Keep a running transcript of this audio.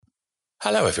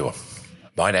Hello, everyone.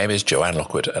 My name is Joanne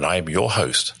Lockwood, and I am your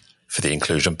host for the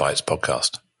Inclusion Bites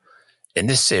podcast. In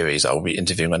this series, I will be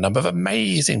interviewing a number of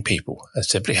amazing people and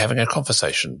simply having a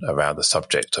conversation around the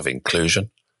subject of inclusion,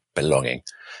 belonging,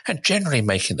 and generally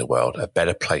making the world a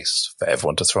better place for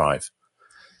everyone to thrive.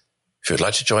 If you would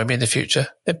like to join me in the future,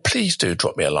 then please do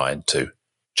drop me a line to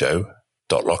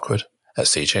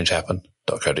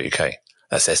joe.lockwood@seechangehappen.co.uk.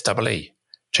 That's S-E-E,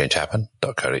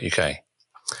 changehappen.co.uk.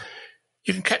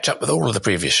 You can catch up with all of the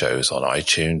previous shows on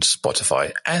iTunes,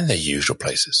 Spotify, and the usual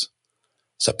places.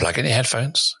 So plug in your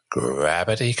headphones, grab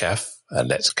a decaf, and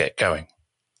let's get going.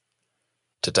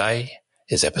 Today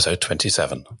is episode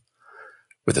 27,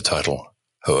 with the title,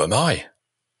 Who Am I?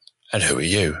 And Who Are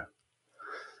You?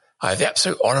 I have the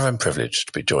absolute honour and privilege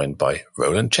to be joined by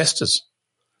Roland Chesters.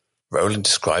 Roland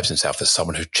describes himself as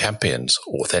someone who champions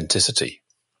authenticity.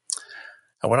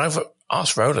 And when I've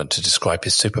asked Roland to describe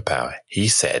his superpower, he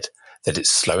said that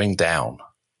it's slowing down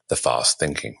the fast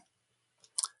thinking.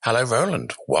 Hello,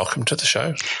 Roland. Welcome to the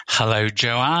show. Hello,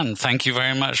 Joanne. Thank you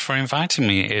very much for inviting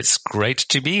me. It's great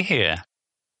to be here.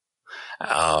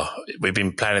 We've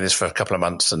been planning this for a couple of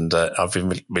months, and I've been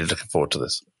really looking forward to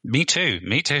this. Me too.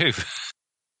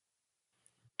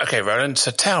 Okay, Roland, so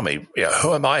tell me,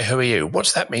 who am I? Who are you?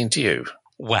 What's that mean to you?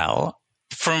 Well,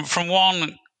 from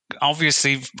one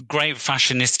obviously great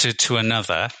fashionista to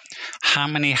another, how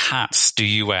many hats do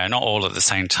you wear? Not all at the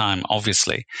same time,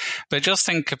 obviously, but just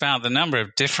think about the number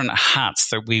of different hats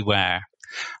that we wear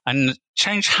and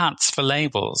change hats for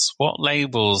labels. What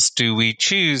labels do we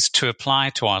choose to apply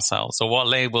to ourselves, or what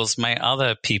labels may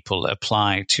other people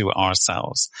apply to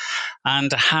ourselves?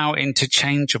 And how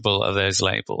interchangeable are those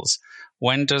labels?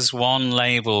 When does one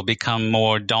label become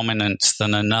more dominant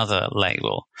than another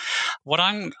label? What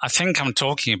I think I'm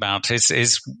talking about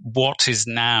is what is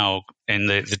now in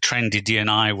the trendy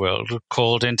D&I world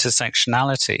called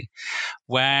intersectionality,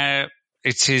 where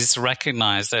it is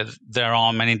recognized that there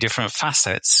are many different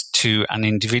facets to an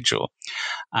individual.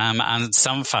 And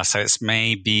some facets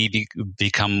may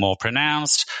become more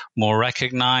pronounced, more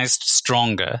recognized,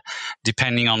 stronger,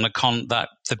 depending on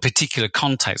the particular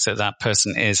context that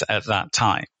person is at that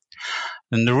time.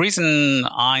 And the reason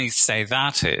I say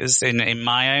that is, in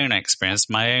my own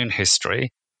experience, my own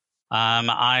history,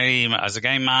 as a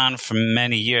gay man for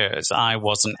many years, I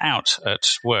wasn't out at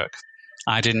work.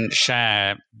 I didn't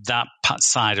share that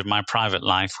side of my private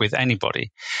life with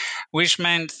anybody, which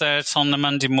meant that on the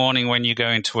Monday morning when you go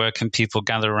into work and people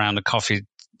gather around a coffee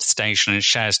station and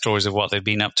share stories of what they've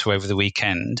been up to over the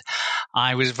weekend,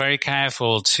 I was very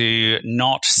careful to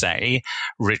not say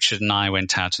Richard and I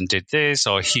went out and did this,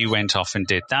 or Hugh went off and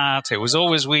did that. It was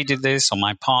always we did this, or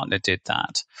my partner did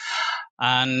that.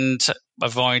 And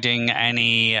avoiding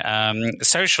any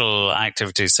social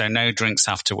activities, so no drinks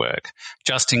after work,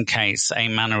 just in case a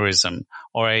mannerism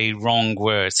or a wrong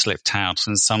word slipped out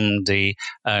and somebody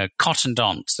cottoned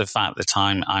on to the fact that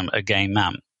I'm a gay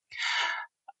man.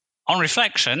 On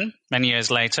reflection, many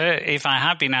years later, if I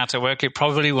had been out at work, it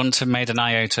probably wouldn't have made an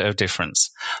iota of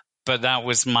difference. But that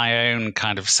was my own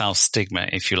kind of self-stigma,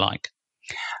 if you like.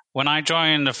 When I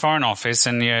joined the Foreign Office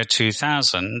in the year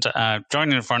 2000,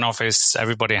 joining the Foreign Office,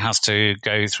 everybody has to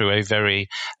go through a very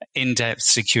in-depth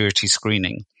security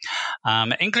screening,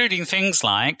 including things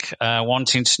like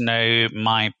wanting to know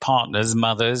my partner's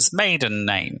mother's maiden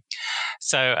name.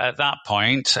 So at that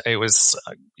point, it was,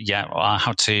 I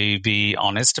have to be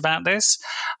honest about this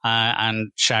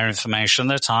and share information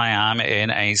that I am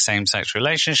in a same-sex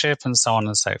relationship and so on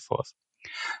and so forth.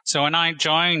 So when I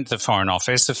joined the Foreign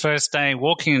Office, the first day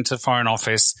walking into the Foreign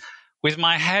Office with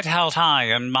my head held high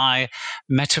and my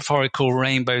metaphorical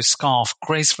rainbow scarf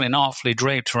gracefully and artfully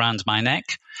draped around my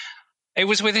neck, it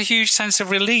was with a huge sense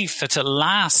of relief that at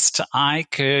last I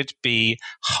could be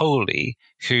wholly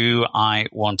who I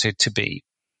wanted to be.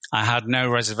 I had no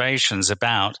reservations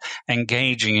about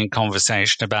engaging in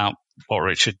conversation about what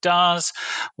Richard does,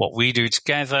 what we do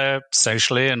together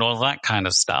socially and all that kind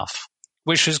of stuff,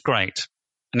 which was great.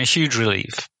 And a huge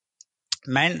relief.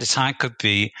 Meant that I could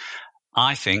be,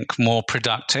 I think, more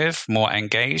productive, more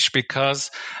engaged,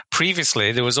 because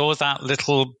previously there was always that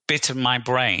little bit of my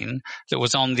brain that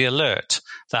was on the alert,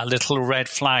 that little red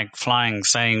flag flying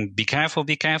saying, be careful,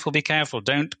 be careful, be careful,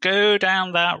 don't go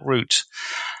down that route.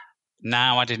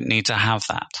 Now I didn't need to have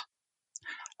that.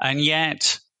 And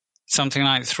yet, something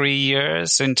like 3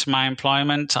 years into my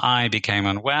employment, I became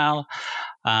unwell.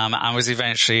 I was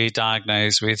eventually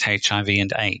diagnosed with HIV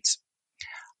and AIDS.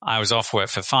 I was off work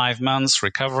for 5 months,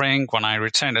 recovering. When I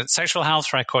returned, social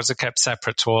health records are kept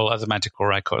separate to all other medical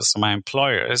records. So my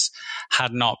employers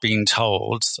had not been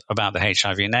told about the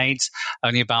HIV and AIDS,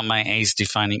 only about my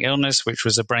AIDS-defining illness, which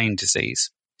was a brain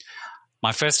disease.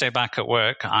 My first day back at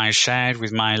work, I shared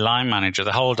with my line manager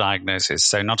the whole diagnosis.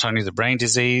 So not only the brain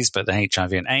disease, but the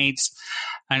HIV and AIDS.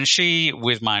 And she,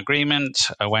 with my agreement,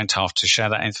 went off to share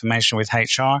that information with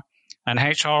HR. And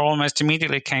HR almost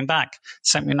immediately came back,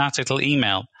 sent me a nice little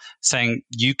email saying,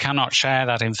 you cannot share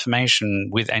that information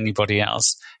with anybody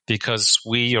else because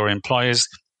we, your employers,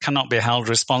 cannot be held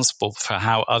responsible for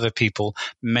how other people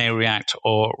may react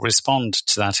or respond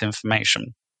to that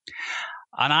information.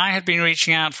 And I had been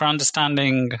reaching out for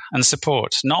understanding and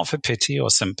support, not for pity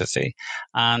or sympathy,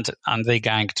 and they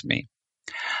gagged me.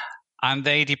 And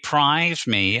they deprived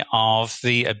me of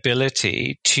the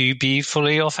ability to be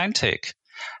fully authentic.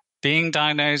 Being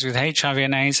diagnosed with HIV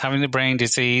and AIDS, having the brain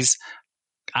disease,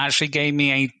 actually gave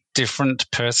me a different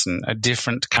person, a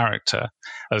different character.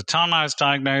 At the time I was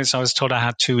diagnosed, I was told I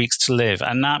had 2 weeks to live,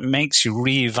 and that makes you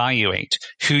reevaluate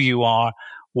who you are,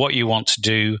 what you want to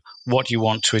do, what you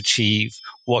want to achieve,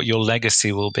 what your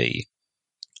legacy will be.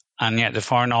 And yet the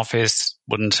Foreign Office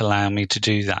wouldn't allow me to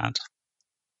do that.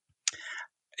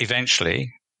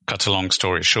 Eventually, cut a long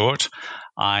story short,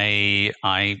 I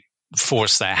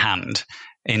forced their hand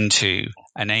into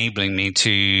enabling me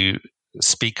to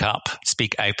speak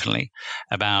openly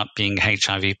about being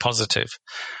HIV positive.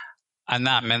 And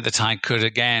that meant that I could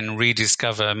again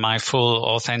rediscover my full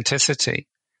authenticity.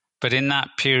 But in that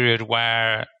period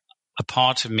where a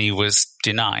part of me was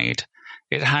denied,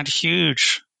 it had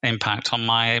huge impact on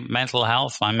my mental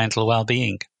health, my mental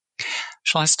well-being.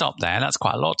 Shall I stop there? That's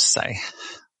quite a lot to say.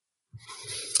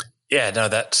 Yeah, no,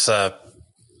 that's...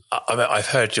 I've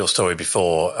heard your story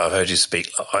before. I've heard you speak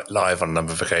live on a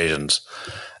number of occasions.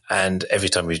 And every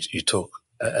time you talk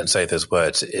and say those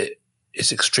words,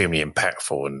 it's extremely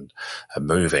impactful and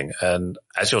moving. And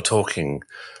as you're talking,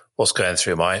 what's going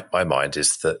through my mind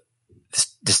is that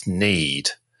this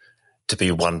need to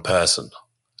be one person,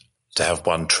 to have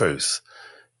one truth,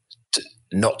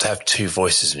 not to have two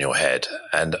voices in your head.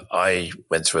 And I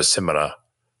went through a similar,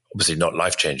 obviously not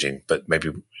life-changing, but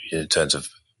maybe in terms of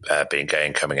being gay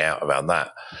and coming out around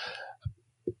that.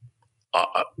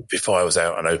 Before I was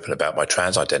out and open about my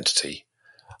trans identity,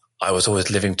 I was always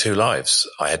living two lives.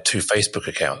 I had two Facebook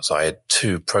accounts. I had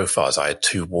two profiles. I had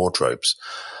two wardrobes.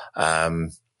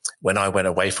 When I went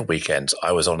away for weekends,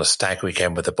 I was on a stag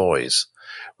weekend with the boys,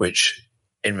 which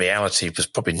in reality was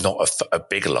probably not a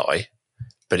big lie,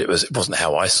 but it wasn't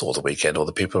how I saw the weekend or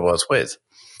the people I was with.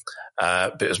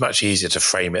 But it was much easier to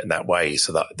frame it in that way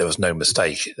so that there was no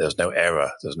mistake, there was no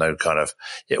error, there was no kind of,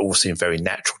 it all seemed very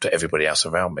natural to everybody else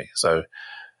around me. So,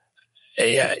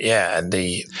 yeah, and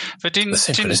the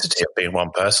synchronicity of being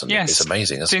one person is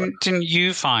amazing, isn't it? Didn't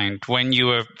you find when you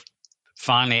were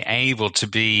finally able to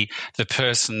be the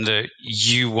person that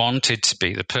you wanted to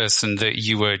be, the person that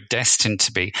you were destined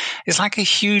to be, it's like a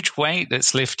huge weight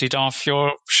that's lifted off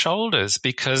your shoulders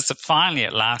because finally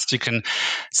at last you can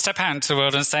step out into the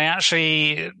world and say,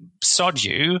 actually, sod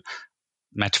you,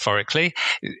 metaphorically,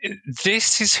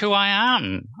 this is who I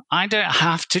am. I don't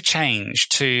have to change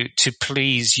to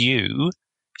please you.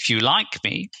 If you like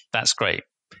me, that's great.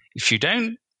 If you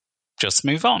don't, just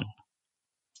move on.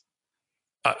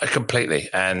 Completely.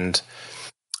 And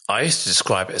I used to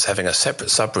describe it as having a separate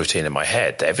subroutine in my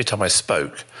head that every time I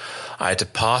spoke, I had to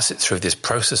pass it through this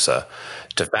processor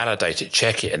to validate it,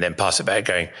 check it, and then pass it back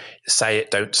going, say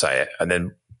it, don't say it. And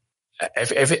then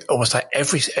almost like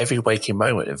every waking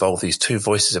moment involved these two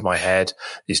voices in my head,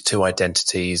 these two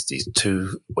identities, these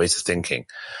two ways of thinking.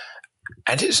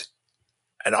 And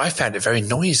I found it very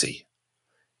noisy.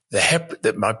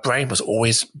 That my brain was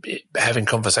always having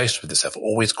conversations with itself,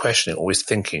 always questioning, always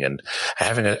thinking, and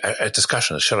having a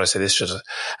discussion. Should I say this? And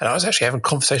I was actually having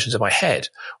conversations in my head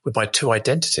with my two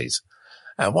identities.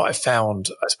 And what I found,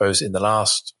 I suppose, in the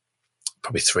last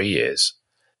probably 3 years,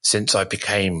 since I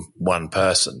became one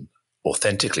person,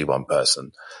 authentically one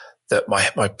person, that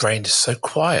my brain is so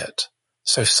quiet,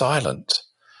 so silent,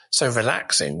 so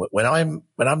relaxing. When I'm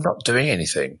not doing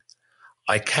anything,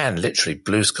 I can literally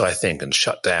blue sky think and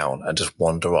shut down and just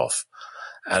wander off.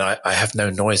 And I have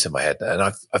no noise in my head. And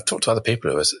I've talked to other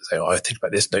people who are saying, I think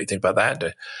about this, don't you think about that?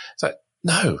 And it's like,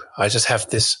 no, I just have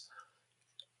this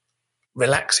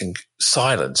relaxing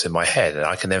silence in my head. And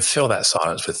I can then fill that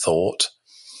silence with thought,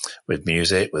 with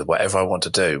music, with whatever I want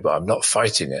to do, but I'm not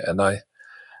fighting it. And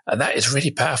that is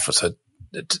really powerful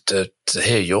to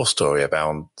hear your story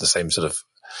about the same sort of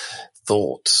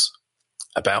thoughts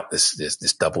about this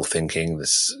double thinking,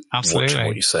 this absolutely watching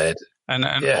what you said, and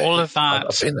all of that.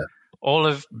 I've been there. all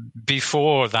of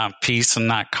before that peace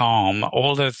and that calm,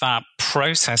 all of that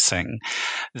processing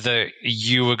that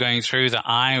you were going through, that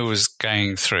I was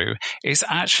going through, is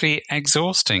actually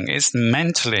exhausting. It's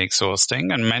mentally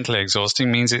exhausting, and mentally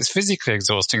exhausting means it's physically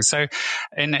exhausting. So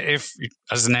if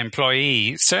as an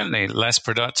employee, certainly less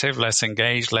productive, less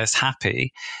engaged, less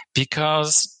happy,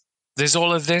 because there's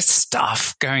all of this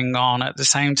stuff going on at the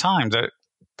same time that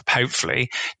hopefully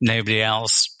nobody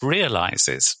else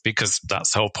realizes, because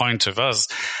that's the whole point of us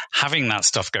having that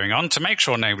stuff going on, to make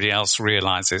sure nobody else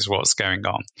realizes what's going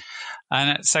on.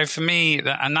 And so for me,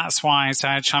 and that's why I say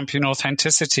I champion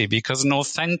authenticity, because an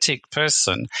authentic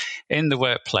person in the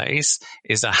workplace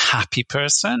is a happy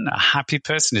person. A happy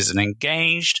person is an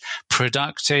engaged,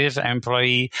 productive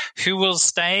employee who will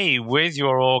stay with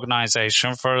your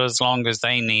organization for as long as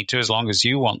they need to, as long as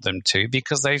you want them to,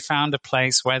 because they found a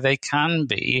place where they can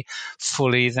be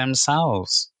fully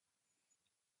themselves.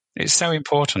 It's so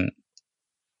important.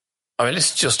 I mean,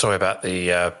 let's just talk about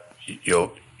the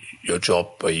your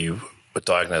job where you were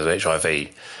diagnosed with HIV,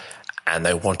 and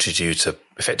they wanted you to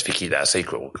effectively keep that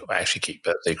secret, or actually keep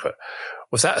that secret.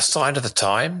 Was that a sign of the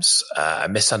times, a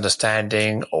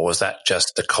misunderstanding, or was that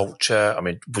just the culture? I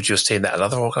mean, would you have seen that in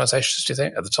other organizations, do you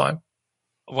think, at the time?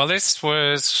 Well, I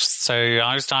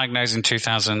was diagnosed in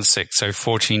 2006, so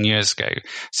 14 years ago.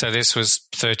 So this was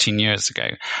 13 years ago.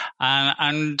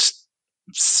 And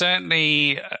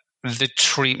certainly the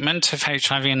treatment of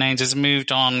HIV and AIDS has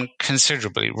moved on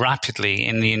considerably, rapidly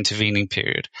in the intervening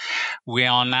period. We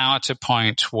are now at a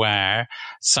point where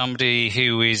somebody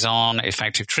who is on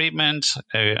effective treatment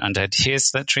and adheres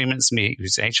to that treatment, somebody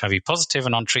who's HIV positive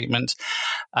and on treatment,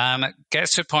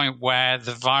 gets to a point where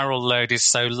the viral load is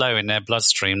so low in their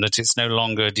bloodstream that it's no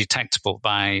longer detectable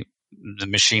by the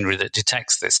machinery that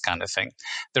detects this kind of thing.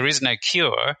 There is no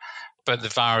cure, but the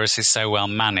virus is so well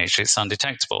managed, it's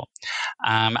undetectable.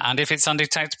 And if it's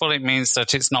undetectable, it means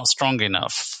that it's not strong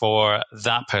enough for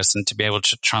that person to be able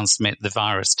to transmit the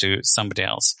virus to somebody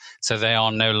else. So they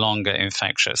are no longer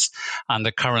infectious. And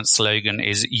the current slogan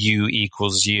is U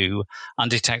equals U,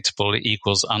 undetectable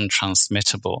equals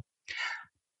untransmittable.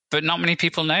 But not many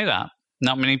people know that.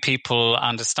 Not many people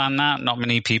understand that. Not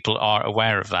many people are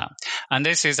aware of that. And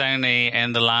this is only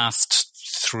in the last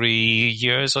 3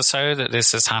 years or so that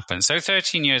this has happened. So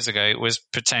 13 years ago, it was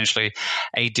potentially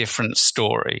a different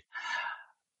story.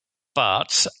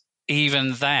 But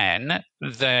even then,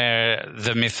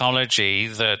 the mythology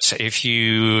that if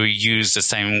you use the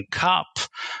same cup,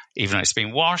 even though it's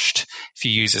been washed, if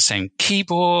you use the same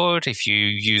keyboard, if you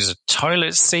use a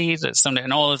toilet seat,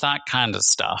 and all of that kind of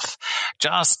stuff,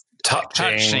 just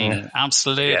touching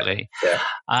absolutely. Yeah.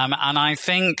 And I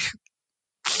think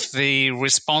the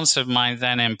response of my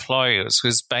then employers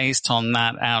was based on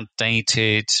that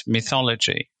outdated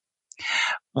mythology.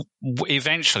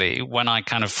 Eventually, when I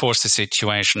kind of forced the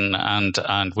situation and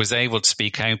was able to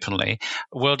speak openly,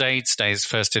 World AIDS Day is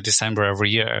 1st of December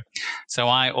every year. So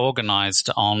I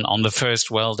organized on the first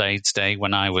World AIDS Day,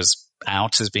 when I was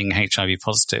out as being HIV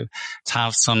positive, to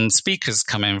have some speakers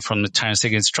come in from the Terence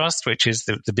Higgins Trust, which is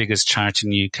the biggest charity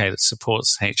in the UK that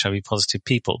supports HIV positive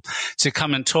people, to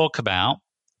come and talk about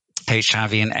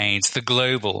HIV and AIDS, the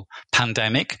global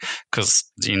pandemic, because,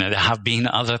 there have been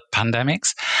other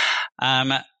pandemics.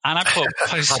 And I put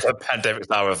other pandemics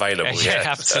are available. Yeah,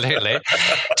 absolutely.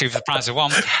 Two for the price of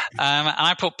one. And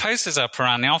I put posters up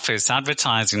around the office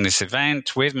advertising this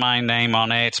event with my name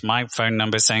on it, my phone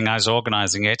number, saying I was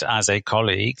organizing it as a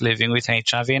colleague living with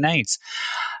HIV and AIDS.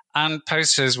 And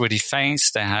posters were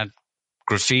defaced. They had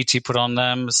graffiti put on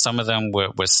them. Some of them were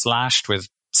slashed with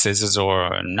scissors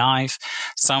or a knife.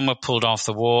 Some were pulled off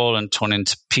the wall and torn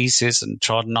into pieces and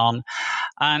trodden on.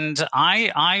 And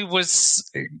I was,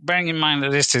 bearing in mind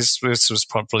that this was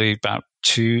probably about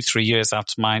 2-3 years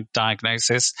after my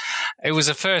diagnosis, it was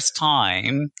the first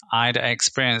time I'd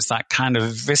experienced that kind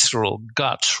of visceral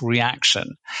gut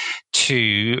reaction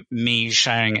to me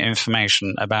sharing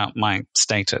information about my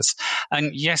status.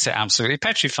 And yes, it absolutely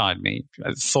petrified me.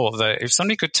 I thought that if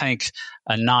somebody could take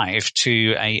a knife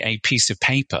to a piece of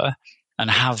paper and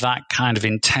have that kind of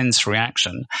intense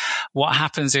reaction, what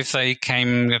happens if they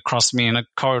came across me in a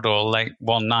corridor late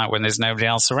one night when there's nobody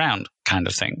else around, kind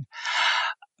of thing.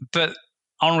 But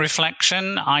on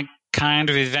reflection, I kind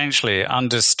of eventually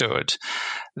understood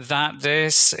that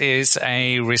this is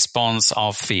a response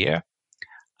of fear,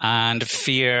 and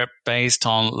fear based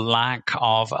on lack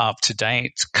of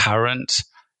up-to-date current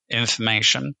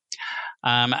information.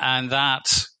 And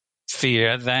that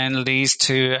fear then leads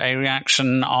to a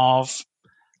reaction of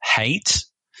hate,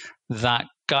 that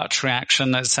gut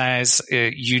reaction that says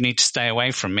you need to stay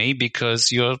away from me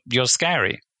because you're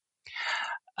scary.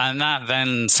 And that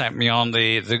then set me on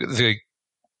the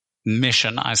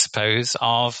mission, I suppose,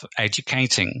 of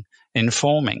educating,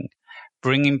 informing,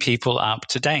 bringing people up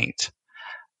to date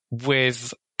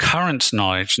with current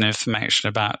knowledge and information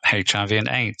about HIV and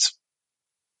AIDS.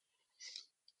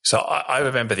 So I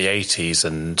remember the 80s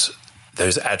and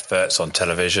those adverts on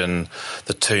television,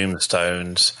 the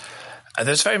tombstones, and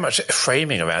there's very much a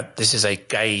framing around this is a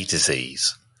gay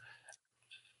disease.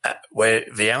 Where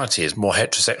the reality is more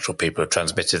heterosexual people are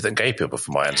transmitted than gay people,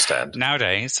 from what I understand.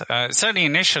 Nowadays, certainly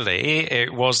initially,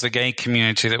 it was the gay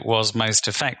community that was most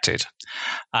affected.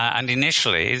 And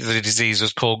initially, the disease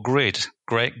was called GRID,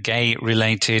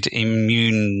 gay-related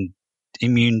immune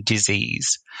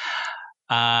disease.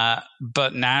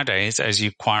 But nowadays, as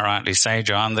you quite rightly say,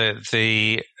 John, there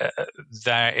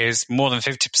is more than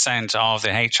 50% of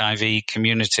the HIV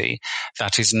community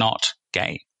that is not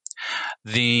gay.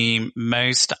 The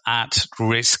most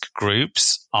at-risk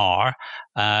groups are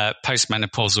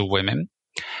postmenopausal women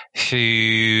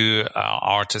who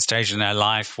are at a stage in their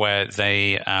life where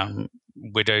they,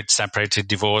 widowed, separated,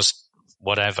 divorced,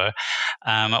 whatever,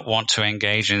 want to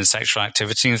engage in sexual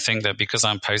activity and think that because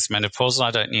I'm postmenopausal, I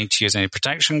don't need to use any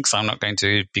protection because I'm not going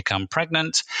to become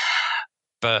pregnant,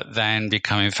 but then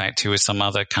become infected with some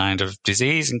other kind of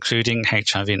disease, including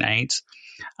HIV and AIDS.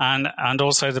 And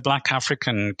also the Black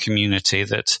African community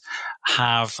that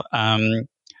have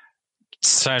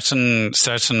certain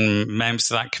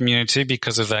members of that community,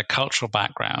 because of their cultural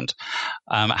background,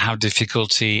 have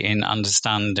difficulty in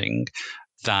understanding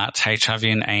that HIV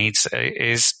and AIDS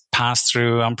is passed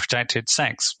through unprotected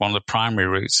sex. One of the primary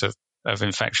routes of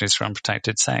infection is through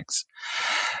unprotected sex.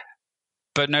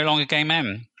 But no longer gay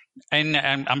men. And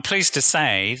I'm pleased to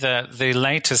say that the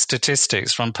latest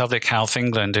statistics from Public Health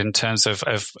England in terms of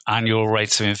annual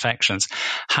rates of infections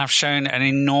have shown an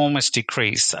enormous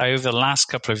decrease over the last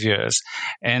couple of years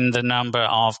in the number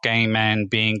of gay men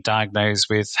being diagnosed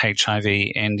with HIV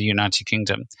in the United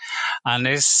Kingdom. And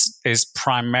this is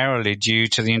primarily due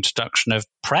to the introduction of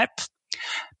PrEP,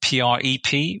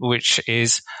 PrEP, which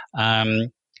is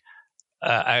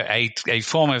a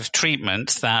form of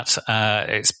treatment that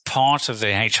it's part of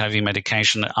the HIV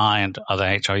medication that I and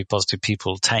other HIV positive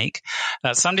people take,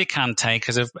 that somebody can take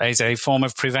as a form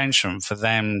of prevention for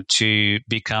them to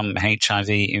become HIV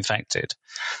infected.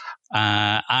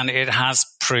 And it has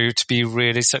proved to be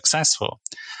really successful.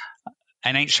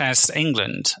 NHS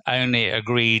England only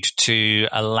agreed to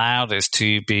allow this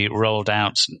to be rolled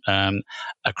out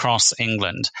across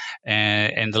England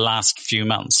in the last few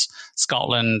months.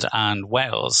 Scotland and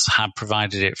Wales have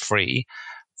provided it free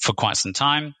for quite some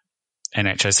time.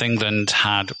 NHS England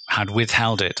had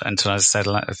withheld it until, as I said,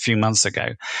 a few months ago.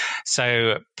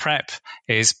 So PrEP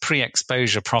is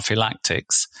pre-exposure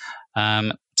prophylactics.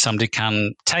 Somebody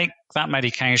can take that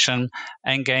medication,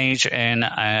 engage in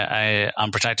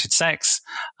unprotected sex,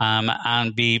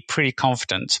 and be pretty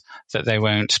confident that they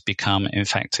won't become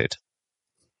infected.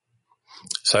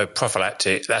 So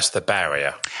prophylactic, that's the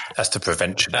barrier. That's the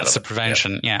prevention. That's the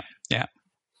prevention, yeah.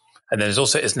 And then there's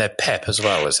also, isn't there PEP as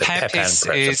well? Is there PEP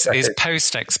is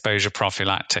post-exposure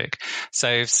prophylactic. So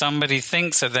if somebody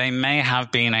thinks that they may have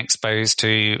been exposed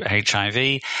to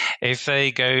HIV, if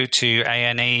they go to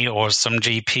A&E or some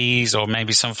GPs or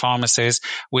maybe some pharmacies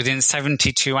within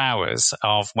 72 hours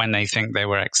of when they think they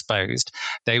were exposed,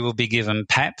 they will be given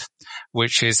PEP,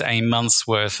 which is a month's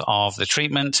worth of the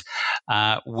treatment,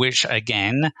 which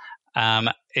again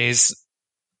is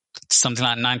something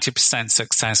like 90%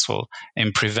 successful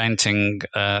in preventing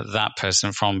that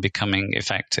person from becoming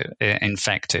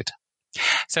infected.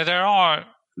 So there are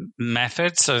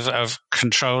methods of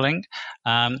controlling.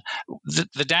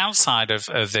 The downside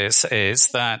of this is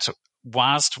that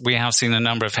whilst we have seen the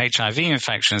number of HIV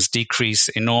infections decrease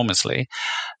enormously,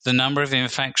 the number of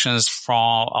infections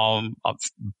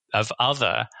of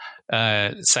other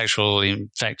sexual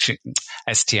infection,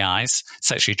 STIs,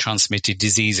 sexually transmitted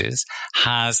diseases,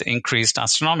 has increased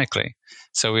astronomically.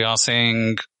 So we are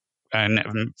seeing a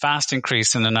vast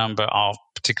increase in the number of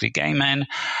particularly gay men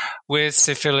with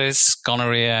syphilis,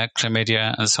 gonorrhea,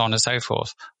 chlamydia, and so on and so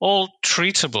forth. All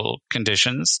treatable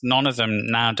conditions, none of them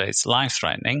nowadays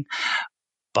life-threatening,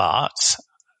 but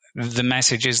the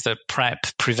message is that PrEP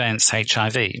prevents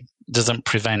HIV, doesn't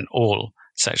prevent all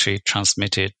sexually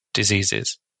transmitted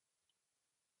diseases.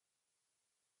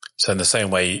 So in the same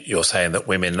way you're saying that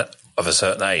women of a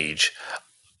certain age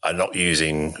are not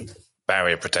using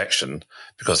barrier protection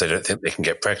because they don't think they can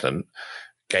get pregnant,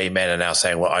 gay men are now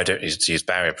saying, well, I don't need to use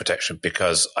barrier protection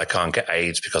because I can't get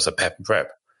AIDS because of PEP and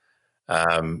PrEP.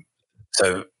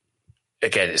 So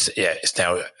again, it's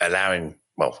now allowing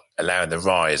the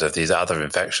rise of these other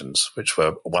infections which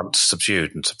were once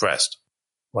subdued and suppressed.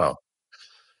 Well,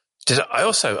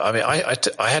 I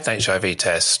had an HIV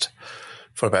test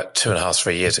for about 2.5,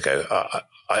 3 years ago.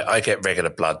 I get regular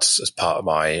bloods as part of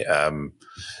my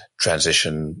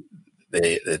transition.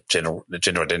 The general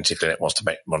identity clinic wants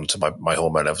to monitor my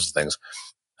hormone levels and things.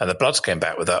 And the bloods came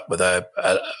back with a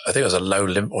I think it was a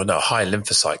high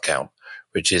lymphocyte count,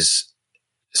 which is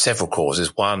several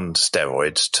causes. 1,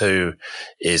 steroids. 2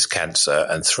 is cancer,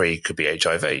 and 3 could be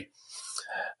HIV.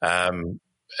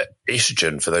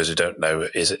 Estrogen, for those who don't know,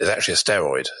 is actually a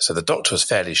steroid. So the doctor was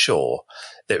fairly sure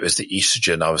that it was the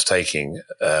estrogen I was taking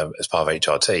as part of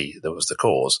HRT that was the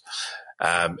cause.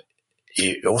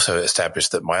 He also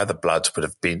established that my other bloods would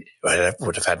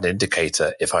have had an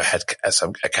indicator if I had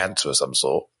a cancer of some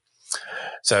sort.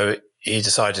 So he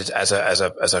decided, as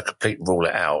a complete rule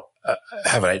it out,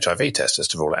 have an HIV test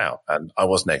just to rule it out, and I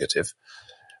was negative.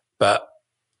 But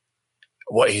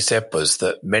what he said was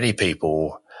that many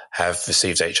people have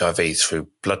received HIV through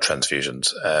blood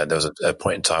transfusions. There was a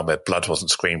point in time where blood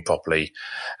wasn't screened properly,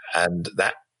 and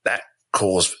that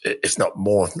caused, if not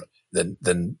more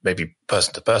than maybe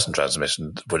person-to-person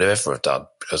transmission would ever have done,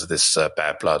 because of this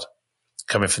bad blood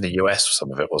coming from the US.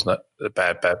 Some of it, wasn't it?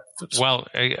 Bad. Well,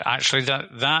 actually,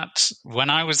 that when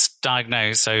I was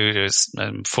diagnosed, so it was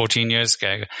 14 years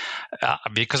ago,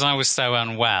 because I was so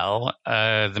unwell,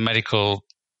 the medical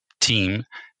team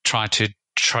tried to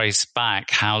trace back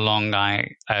how long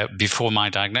before my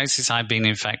diagnosis I'd been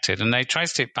infected, and they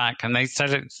traced it back, and they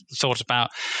said it thought about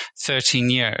 13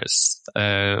 years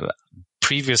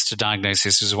previous to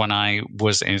diagnosis was when I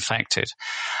was infected.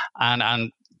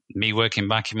 And me working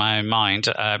back in my own mind,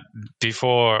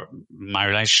 before my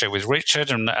relationship with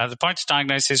Richard, and at the point of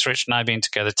diagnosis, Richard and I had been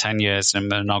together 10 years in a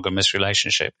monogamous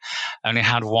relationship. Only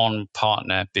had one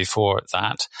partner before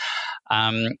that.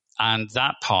 And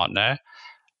that partner,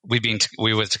 we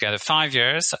were together 5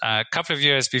 years. A couple of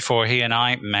years before he and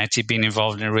I met, he'd been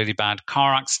involved in a really bad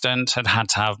car accident, had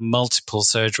to have multiple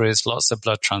surgeries, lots of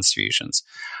blood transfusions.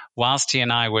 Whilst he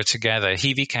and I were together,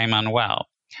 he became unwell.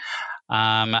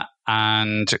 Like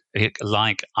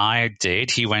I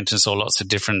did, he went and saw lots of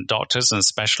different doctors and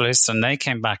specialists, and they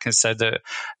came back and said that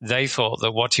they thought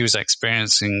that what he was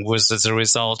experiencing was as a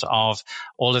result of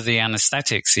all of the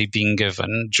anesthetics he'd been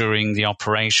given during the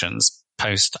operations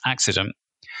post-accident.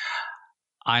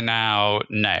 I now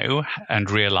know and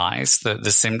realize that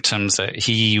the symptoms that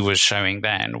he was showing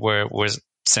then were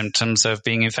symptoms of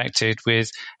being infected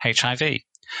with HIV.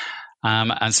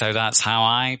 And so that's how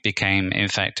I became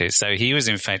infected. So he was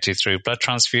infected through blood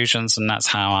transfusions, and that's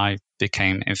how I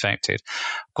became infected.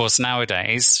 Of course,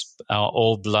 nowadays,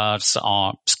 all bloods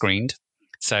are screened.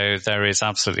 So there is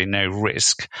absolutely no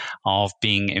risk of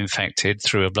being infected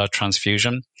through a blood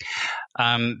transfusion.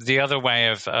 The other way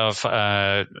of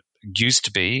used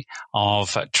to be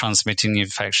of transmitting the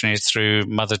infection is through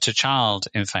mother-to-child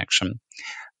infection.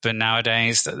 But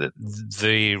nowadays,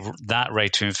 that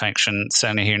rate of infection,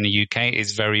 certainly here in the UK,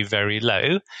 is very, very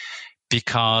low,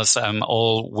 because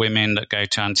all women that go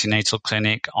to antenatal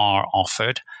clinic are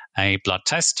offered a blood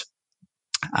test.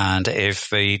 And if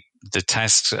the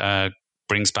test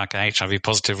brings back a HIV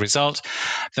positive result,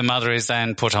 the mother is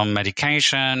then put on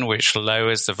medication, which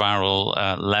lowers the viral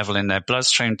level in their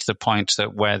bloodstream to the point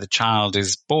that where the child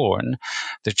is born,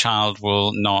 the child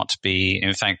will not be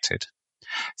infected.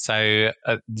 So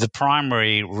the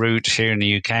primary route here in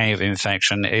the UK of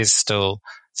infection is still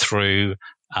through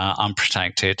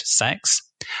unprotected sex.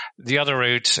 The other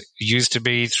route used to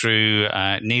be through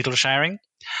needle sharing.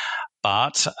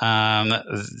 But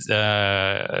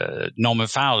Norman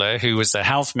Fowler, who was the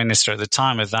health minister at the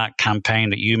time of that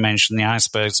campaign that you mentioned, the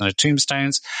icebergs and the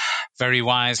tombstones, very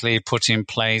wisely put in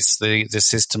place the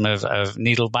system of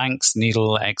needle banks,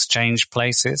 needle exchange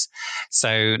places.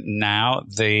 So now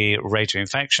the rate of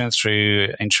infection through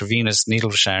intravenous needle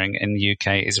sharing in the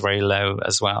UK is very low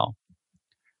as well.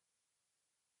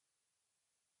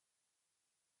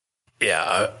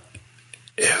 Yeah,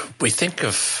 we think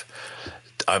of...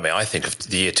 I think of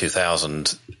the year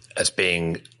 2000 as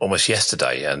being almost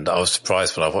yesterday, and I was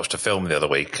surprised when I watched a film the other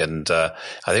week, and I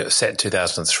think it was set in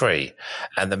 2003,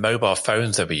 and the mobile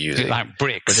phones they were using, like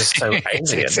bricks, were just so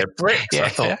alien. They're bricks.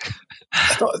 Yeah,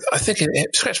 I think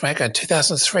it scratched my head going,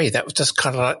 2003. That was just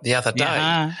kind of like the other day.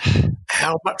 Yeah.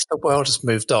 How much the world has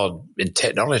moved on in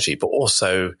technology, but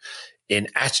also in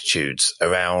attitudes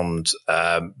around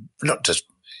not just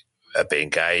being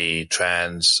gay,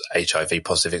 trans, HIV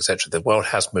positive, etc. The world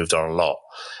has moved on a lot,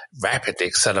 rapidly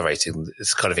accelerating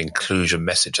this kind of inclusion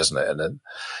message, hasn't it? And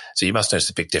so you must notice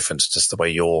a big difference, just the way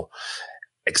you're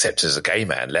accepted as a gay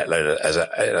man, let alone as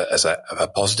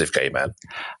a positive gay man.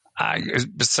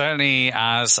 Certainly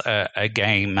as a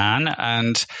gay man,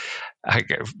 and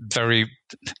very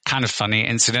kind of funny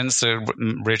incidents.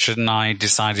 Richard and I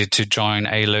decided to join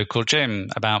a local gym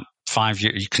about 5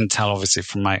 years. You can tell obviously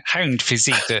from my honed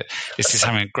physique that this is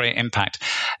having a great impact.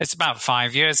 It's about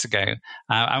 5 years ago,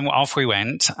 and off we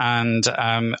went. And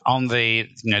on the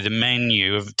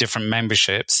menu of different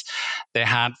memberships, they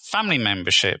had family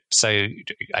membership, so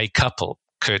a couple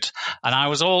could. And I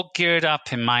was all geared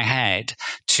up in my head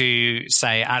to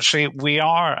say, actually, we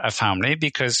are a family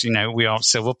because, we are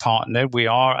civil partner. We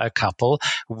are a couple.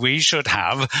 We should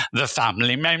have the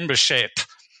family membership.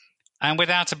 And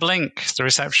without a blink, the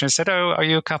receptionist said, "Oh, are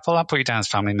you a couple? I'll put you down as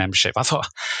family membership." I thought,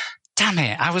 damn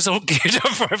it, I was all geared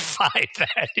up for a fight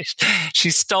there.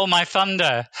 She stole my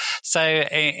thunder. So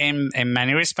in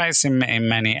many respects, in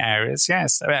many areas,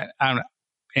 yes.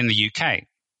 In the UK,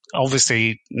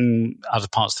 obviously other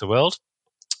parts of the world,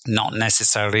 not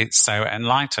necessarily so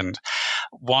enlightened.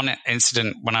 One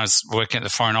incident when I was working at the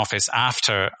Foreign Office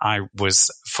after I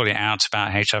was fully out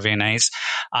about HIV and AIDS,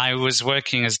 I was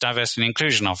working as diversity and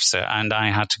inclusion officer, and I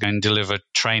had to go and deliver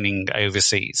training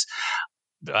overseas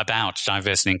about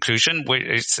diversity and inclusion, which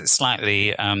is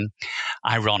slightly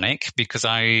ironic because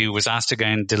I was asked to go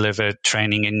and deliver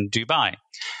training in Dubai.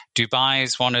 Dubai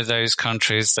is one of those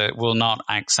countries that will not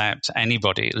accept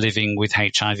anybody living with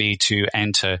HIV to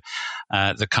enter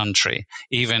the country,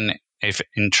 even if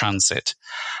in transit.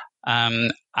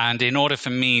 And in order for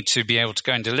me to be able to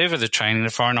go and deliver the training, the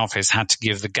Foreign Office had to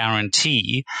give the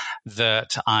guarantee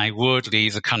that I would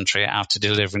leave the country after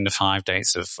delivering the 5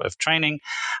 days of training.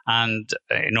 And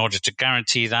in order to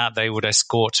guarantee that, they would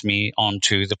escort me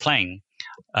onto the plane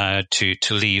to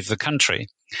leave the country.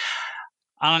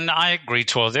 And I agreed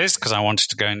to all this because I wanted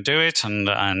to go and do it and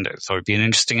thought it'd be an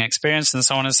interesting experience and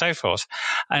so on and so forth.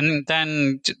 And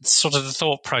then sort of the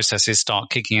thought processes start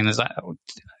kicking in. Is that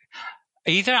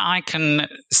either I can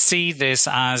see this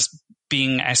as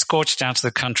being escorted out of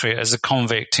the country as a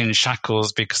convict in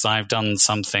shackles because I've done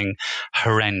something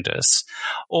horrendous,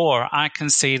 or I can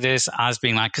see this as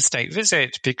being like a state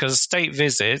visit, because state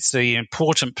visits, the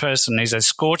important person is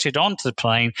escorted onto the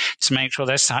plane to make sure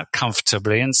they're sat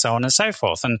comfortably and so on and so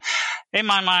forth. And in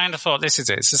my mind, I thought, this is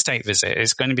it. It's a state visit.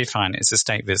 It's going to be fine. It's a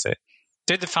state visit.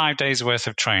 Did the 5 days worth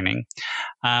of training.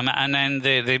 And then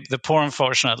the poor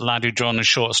unfortunate lad who drawn a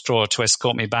short straw to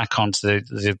escort me back onto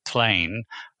the plane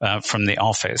from the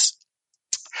office,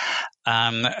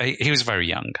 he was very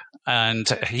young. And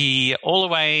he, all the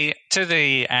way to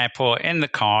the airport, in the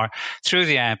car, through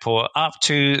the airport, up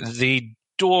to the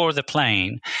door of the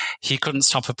plane, he couldn't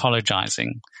stop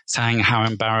apologizing, saying how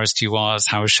embarrassed he was,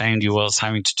 how ashamed he was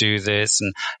having to do this,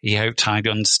 and he hoped I'd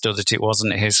understood that it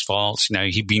wasn't his fault.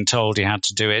 He'd been told he had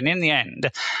to do it. And in the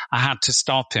end, I had to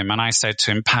stop him, and I said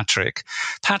to him, Patrick,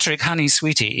 honey,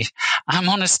 sweetie, I'm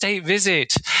on a state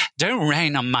visit. Don't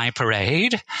rain on my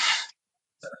parade.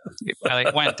 Well,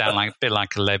 it went down a bit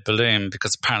like a lead balloon,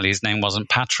 because apparently his name wasn't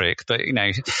Patrick, but,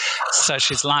 such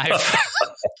is life.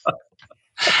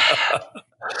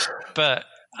 But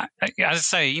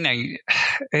as I say,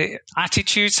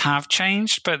 attitudes have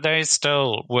changed, but there is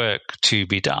still work to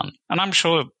be done. And I'm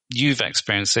sure you've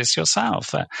experienced this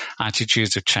yourself, that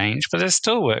attitudes have changed, but there's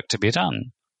still work to be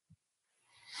done.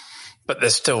 But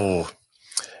there's still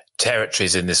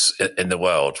territories in the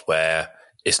world where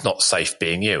it's not safe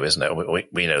being you, isn't it?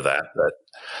 We know that.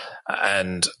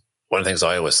 And one of the things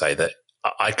I always say, that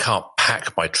I can't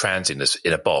pack my transiness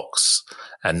in a box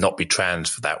and not be trans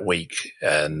for that week.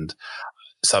 And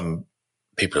some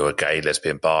people who are gay,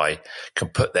 lesbian, bi can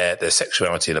put their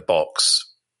sexuality in a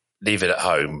box, leave it at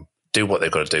home, do what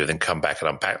they've got to do, then come back and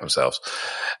unpack themselves.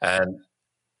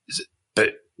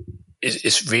 But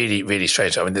it's really, really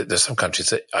strange. I mean, there's some countries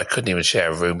that I couldn't even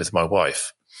share a room with my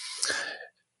wife,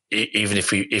 even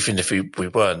if we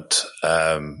weren't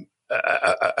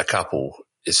a couple.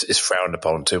 It's frowned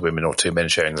upon, 2 women or 2 men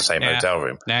sharing the same hotel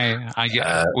room. No,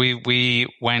 we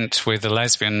went with a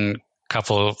lesbian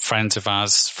couple, friends of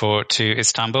ours, to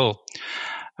Istanbul,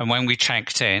 and when we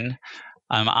checked in,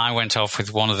 I went off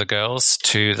with one of the girls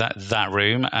to that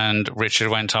room, and Richard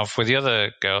went off with the other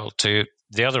girl to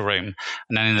the other room,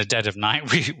 and then in the dead of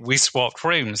night we swapped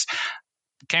rooms.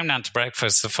 Came down to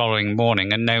breakfast the following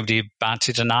morning, and nobody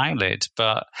batted an eyelid.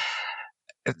 But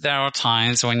there are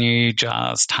times when you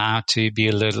just have to be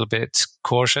a little bit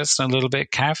cautious and a little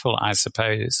bit careful, I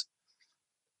suppose.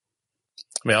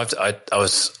 I mean, I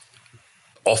was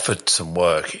offered some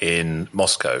work in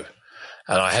Moscow,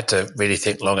 and I had to really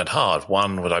think long and hard.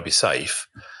 1, would I be safe?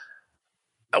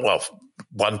 Well,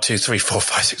 1, 2, 3, 4,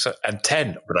 5, 6, and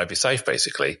 10, would I be safe,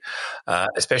 basically?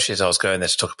 Especially as I was going there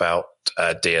to talk about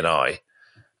D&I.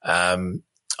 I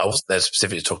wasn't there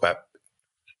specifically to talk about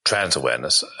trans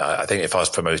awareness. I think if I was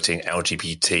promoting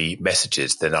LGBT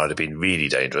messages, then I'd have been really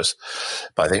dangerous.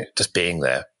 But I think just being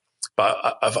there.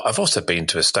 But I've also been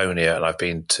to Estonia, and I've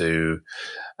been to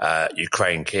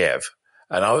Ukraine, Kiev,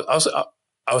 and I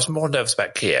was more nervous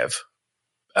about Kiev,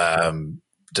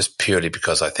 just purely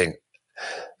because I think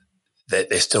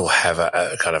they still have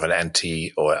a kind of an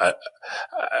anti or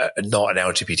not an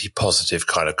LGBT positive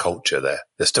kind of culture there.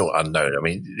 They're still unknown. I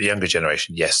mean, the younger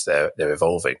generation, yes, they're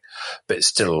evolving, but it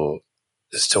still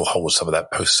holds some of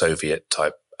that post-Soviet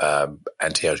type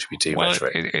anti-LGBT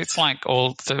rhetoric. It's like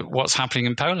what's happening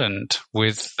in Poland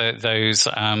with those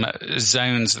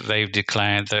zones that they've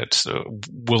declared that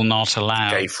will not allow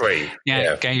gay-free,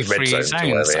 gay-free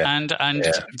zones. And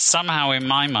somehow, in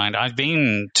my mind, I've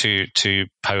been to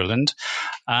Poland.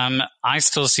 I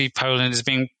still see Poland as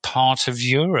being part of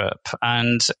Europe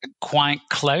and quite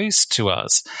close to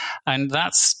us, and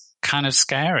that's kind of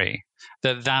scary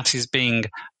that is being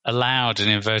allowed, in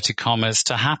inverted commas,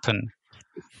 to happen.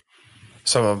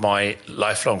 Some of my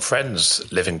lifelong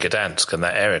friends live in Gdansk and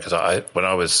that area, because when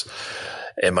I was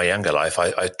in my younger life,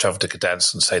 I travelled to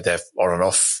Gdansk and stayed there on and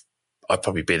off. I've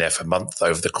probably been there for a month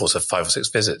over the course of 5 or 6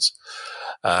 visits,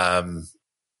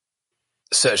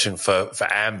 searching for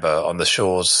amber on the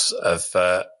shores of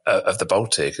the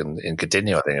Baltic and in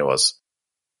Gdynia, I think it was.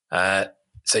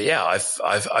 So yeah, I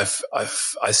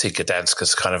see Gdansk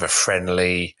as kind of a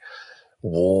friendly,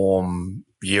 warm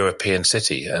European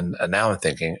city, and now I'm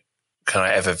thinking, can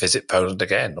I ever visit Poland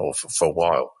again, or for a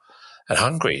while? And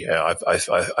Hungary, I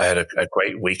had a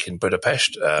great week in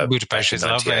Budapest. Budapest is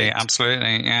lovely,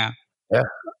 absolutely, yeah.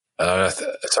 So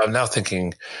I'm now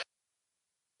thinking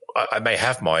I may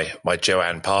have my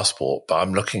Joanne passport, but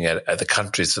I'm looking at the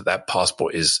countries that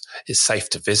passport is safe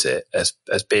to visit as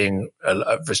being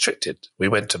restricted. We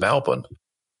went to Melbourne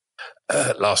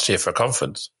last year for a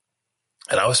conference,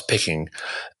 and I was picking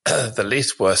the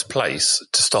least worst place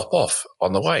to stop off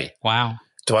on the way. Wow.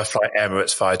 Do I fly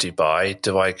Emirates via Dubai?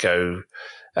 Do I go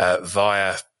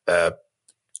via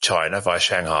China, via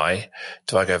Shanghai?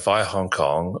 Do I go via Hong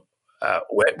Kong?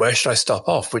 Where should I stop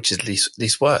off? Which is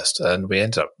least worst? And we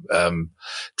ended up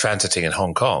transiting in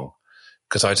Hong Kong,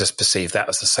 because I just perceived that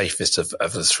as the safest of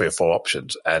the 3 or 4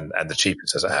 options, and the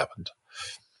cheapest as it happened.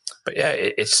 But yeah,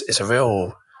 it's a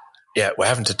real... Yeah, we're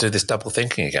having to do this double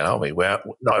thinking again, aren't we? Where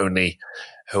not only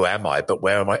who am I, but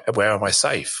where am I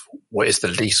safe? What is the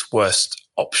least worst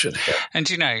option here? And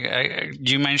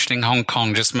you mentioning Hong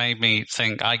Kong just made me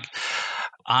think.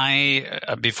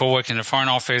 I before working in the Foreign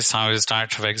Office, I was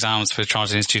director of exams for the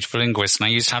Chartered Institute for Linguists, and I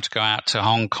used to have to go out to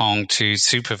Hong Kong to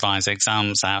supervise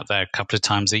exams out there a couple of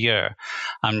times a year,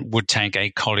 and would take a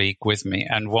colleague with me.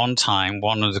 And one time,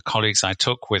 one of the colleagues I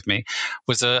took with me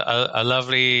was a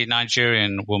lovely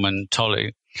Nigerian woman,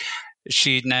 Tolu.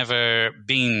 She'd never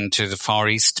been to the Far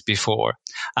East before,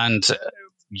 and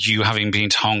you having been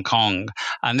to Hong Kong,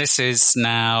 and this is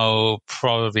now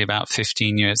probably about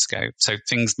 15 years ago, so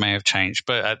things may have changed.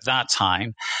 But at that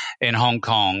time in Hong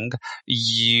Kong,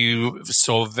 you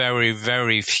saw very,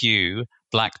 very few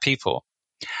black people.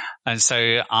 And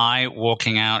so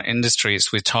walking out in the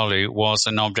streets with Tolu was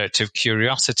an object of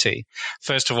curiosity.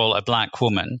 First of all, a black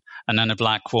woman, and then a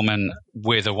black woman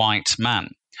with a white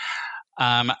man.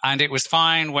 And it was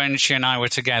fine when she and I were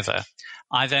together.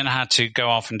 I then had to go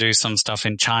off and do some stuff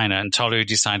in China, and Tolu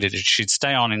decided that she'd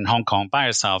stay on in Hong Kong by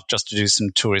herself just to do some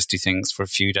touristy things for a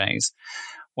few days.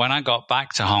 When I got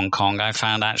back to Hong Kong, I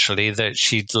found actually that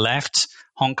she'd left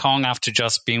Hong Kong after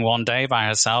just being one day by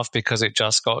herself because it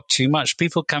just got too much.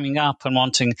 People coming up and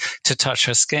wanting to touch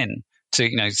her skin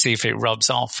to, see if it rubs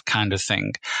off, kind of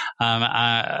thing.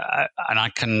 That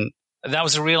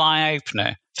was a real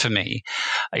eye-opener for me.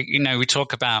 We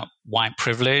talk about white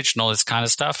privilege and all this kind of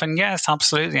stuff. And yes,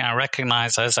 absolutely, I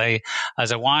recognize as a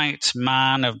white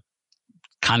man of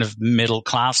kind of middle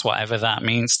class, whatever that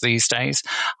means these days,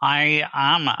 I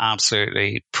am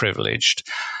absolutely privileged.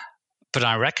 But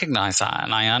I recognize that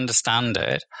and I understand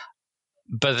it.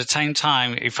 But at the same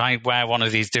time, if I wear one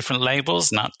of these different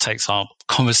labels, and that takes our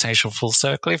conversation full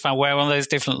circle, if I wear one of those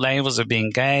different labels of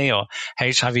being gay or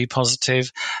HIV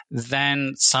positive,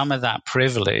 then some of that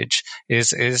privilege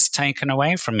is taken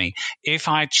away from me. If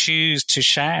I choose to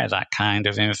share that kind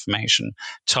of information,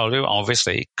 Tolu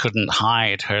obviously couldn't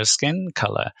hide her skin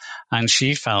color, and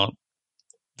she felt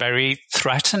very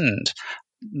threatened.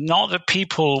 Not that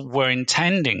people were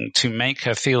intending to make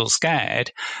her feel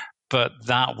scared, but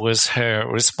that was her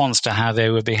response to how they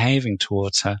were behaving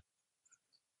towards her.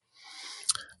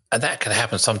 And that can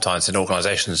happen sometimes in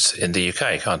organisations in the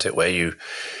UK, can't it? Where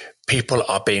people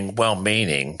are being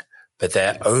well-meaning, but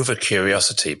their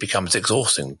over-curiosity becomes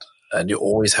exhausting. and you're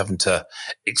always having to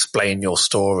explain your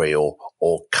story or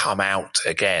come out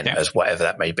again as whatever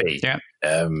that may be. Yeah.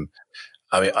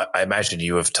 I mean, I imagine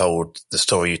you have told the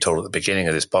story you told at the beginning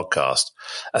of this podcast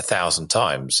 1,000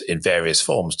 times in various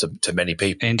forms to many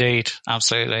people. Indeed,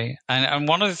 absolutely. And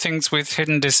one of the things with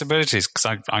hidden disabilities,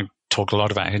 because I talk a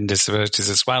lot about hidden disabilities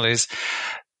as well, is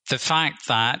the fact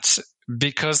that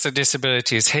because the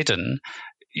disability is hidden,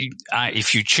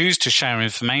 if you choose to share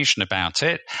information about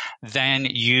it, then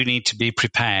you need to be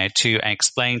prepared to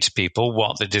explain to people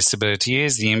what the disability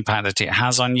is, the impact that it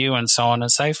has on you, and so on and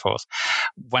so forth.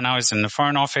 When I was in the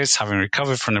Foreign Office, having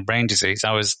recovered from the brain disease,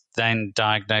 I was then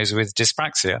diagnosed with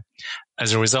dyspraxia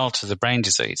as a result of the brain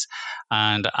disease.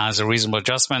 And as a reasonable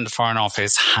adjustment, the Foreign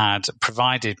Office had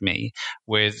provided me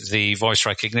with the voice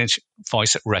recognition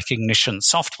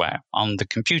software on the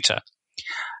computer.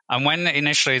 And when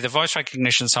initially the voice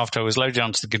recognition software was loaded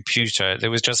onto the computer,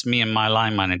 there was just me and my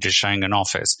line manager sharing an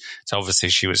office. So obviously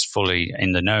she was fully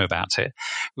in the know about it.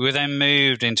 We were then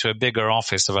moved into a bigger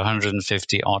office of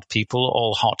 150 odd people,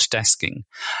 all hot desking.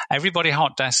 Everybody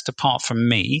hot desked apart from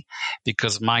me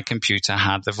because my computer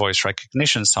had the voice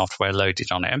recognition software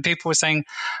loaded on it. And people were saying,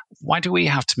 why do we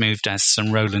have to move desks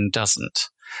and Roland doesn't?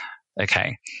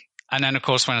 Okay. And then, of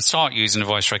course, when I start using the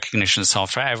voice recognition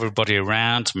software, everybody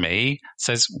around me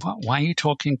says, why are you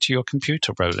talking to your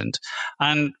computer, Roland?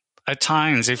 And at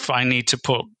times, if I need to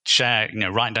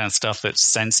write down stuff that's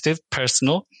sensitive,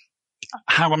 personal,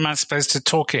 how am I supposed to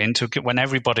talk it into when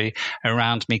everybody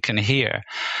around me can hear?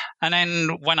 And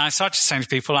then when I started saying to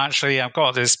people, actually, I've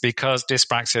got this because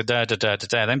dyspraxia,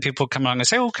 then people come along and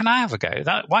say, can I have a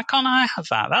go? Why can't I have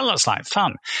that? That looks like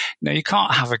fun. No, you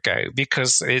can't have a go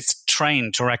because it's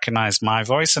trained to recognize my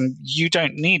voice and you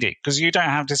don't need it because you don't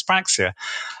have dyspraxia.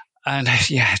 And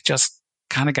it just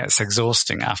kind of gets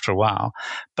exhausting after a while.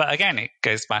 But again, it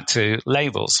goes back to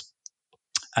labels.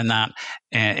 And that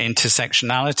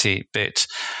intersectionality bit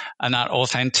and that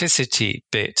authenticity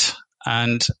bit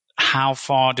and how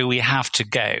far do we have to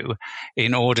go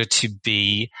in order to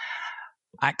be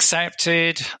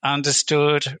accepted,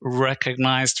 understood,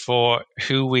 recognized for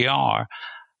who we are.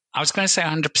 I was going to say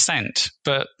 100%,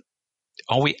 but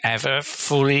are we ever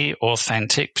fully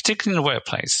authentic, particularly in the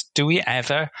workplace? Do we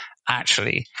ever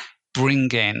actually bring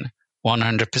in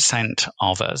 100%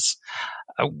 of us?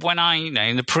 When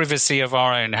in the privacy of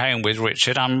our own home with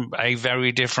Richard, I'm a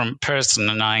very different person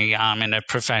and I am in a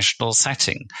professional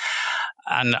setting.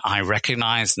 And I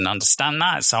recognize and understand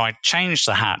that. So I changed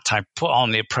the hat. I put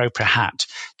on the appropriate hat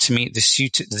to meet the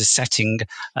setting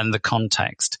and the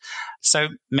context. So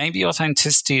maybe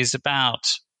authenticity is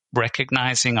about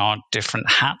recognizing our different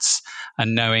hats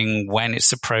and knowing when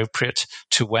it's appropriate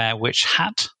to wear which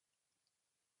hat.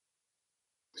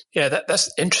 Yeah,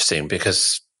 that's interesting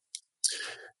because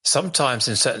sometimes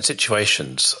in certain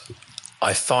situations,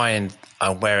 I find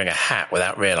I'm wearing a hat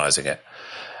without realizing it.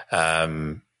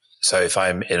 So if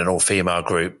I'm in an all-female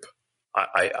group,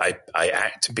 I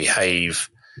act and behave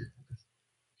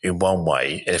in one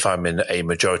way. And if I'm in a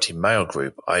majority male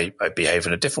group, I behave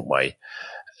in a different way.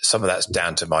 Some of that's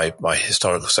down to my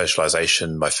historical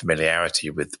socialization, my familiarity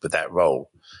with that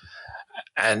role.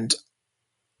 And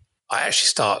I actually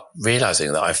start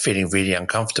realizing that I'm feeling really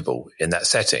uncomfortable in that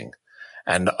setting.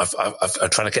 And I'm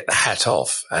trying to get the hat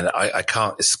off, and I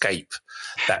can't escape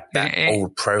that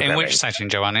old programming. In which setting,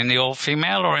 Joanne? In the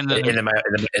all-female or in the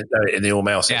in the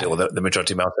all-male setting, or the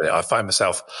majority male setting? I find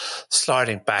myself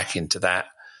sliding back into that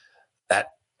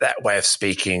way of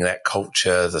speaking, that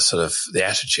culture, the sort of the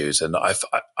attitudes, and I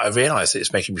realise that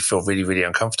it's making me feel really, really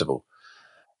uncomfortable.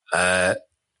 And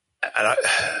I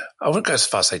wouldn't go as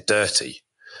far as say dirty,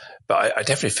 but I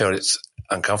definitely feel it's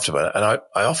uncomfortable, and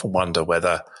I often wonder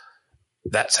whether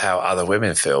that's how other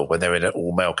women feel when they're in an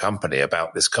all-male company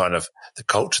about this kind of the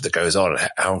culture that goes on and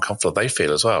how uncomfortable they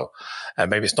feel as well.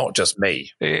 And maybe it's not just me.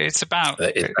 It's about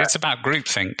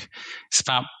groupthink. It's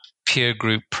about peer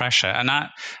group pressure. And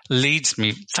that leads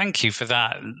me, thank you for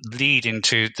that lead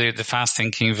into the fast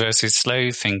thinking versus slow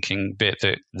thinking bit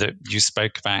that you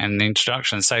spoke about in the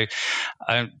introduction. So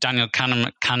Daniel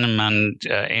Kahneman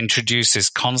introduced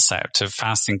this concept of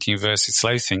fast thinking versus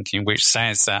slow thinking, which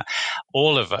says that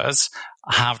all of us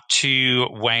have two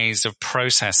ways of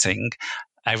processing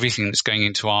everything that's going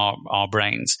into our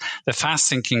brains. The fast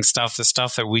thinking stuff, the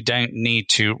stuff that we don't need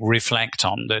to reflect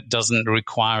on, that doesn't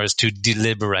require us to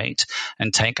deliberate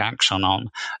and take action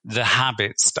on. The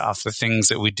habit stuff, the things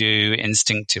that we do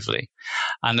instinctively.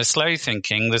 And the slow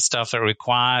thinking, the stuff that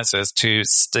requires us to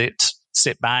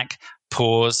sit back,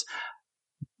 pause,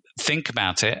 think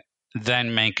about it,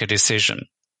 then make a decision.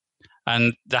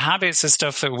 And the habits are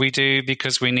stuff that we do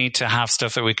because we need to have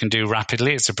stuff that we can do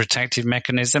rapidly. It's a protective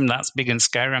mechanism. That's big and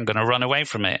scary. I'm going to run away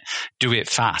from it. Do it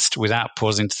fast without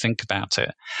pausing to think about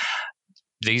it.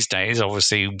 These days,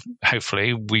 obviously,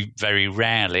 hopefully, we very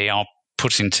rarely are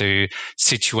put into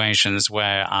situations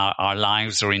where our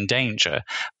lives are in danger.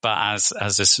 But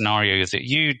as a scenario that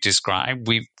you described,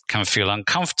 we can feel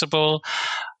uncomfortable,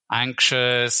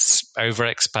 anxious,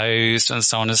 overexposed, and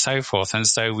so on and so forth. And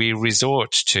so we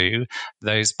resort to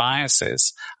those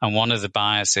biases. And one of the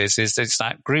biases is it's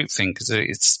that groupthink.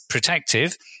 It's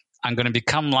protective. I'm going to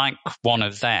become like one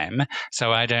of them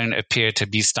so I don't appear to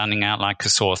be standing out like a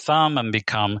sore thumb and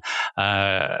become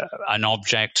an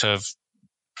object of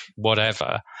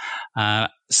whatever.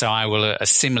 So I will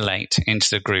assimilate into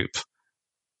the group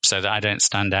so that I don't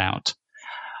stand out.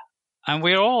 And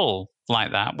we're all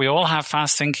like that. We all have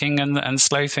fast thinking and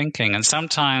slow thinking. And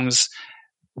sometimes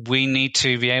we need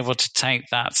to be able to take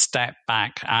that step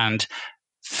back and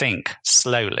think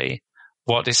slowly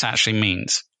what this actually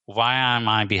means. Why am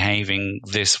I behaving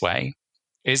this way?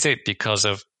 Is it because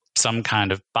of some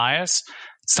kind of bias,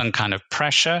 some kind of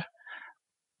pressure?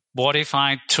 What if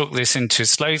I took this into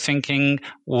slow thinking?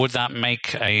 Would that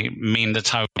mean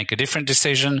that I would make a different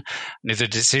decision? And if the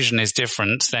decision is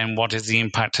different, then what is the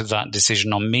impact of that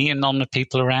decision on me and on the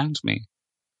people around me?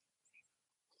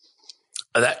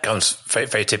 And that comes very,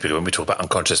 very typically when we talk about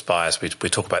unconscious bias. We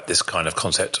talk about this kind of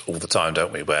concept all the time,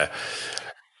 don't we? Where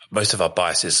most of our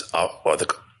biases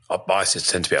our biases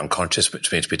tend to be unconscious,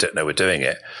 which means we don't know we're doing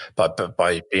it. But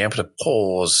by being able to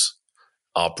pause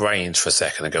our brains for a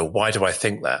second and go, why do I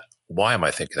think that? Why am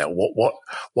I thinking that?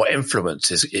 What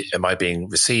influences am I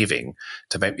receiving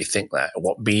to make me think that?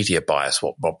 What media bias,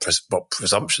 what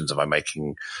presumptions am I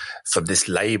making from this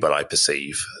label I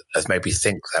perceive as made me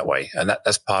think that way? And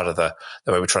that's part of the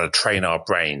way we're trying to train our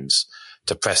brains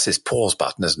to press this pause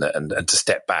button, isn't it? And to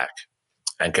step back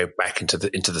and go back into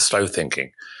the slow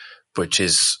thinking, which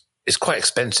is quite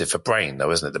expensive for brain,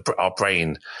 though, isn't it? Our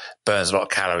brain burns a lot of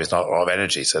calories, not a lot of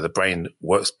energy, so the brain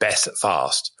works best at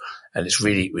fast. And it's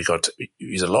really, we got to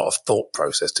use a lot of thought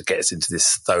process to get us into this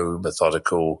slow,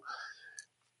 methodical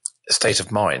state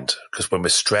of mind. Because when we're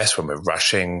stressed, when we're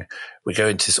rushing, we go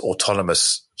into this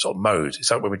autonomous sort of mode.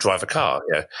 It's like when we drive a car.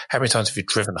 How many times have you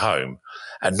driven home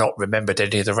and not remembered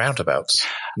any of the roundabouts,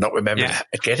 not remembered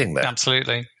getting there?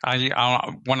 Absolutely.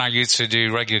 When I used to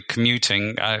do regular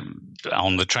commuting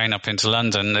on the train up into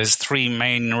London, there's 3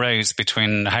 main roads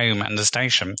between home and the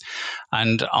station.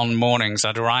 And on mornings,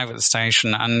 I'd arrive at the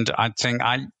station and I'd think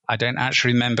I don't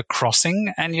actually remember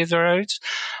crossing any of the roads.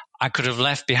 I could have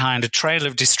left behind a trail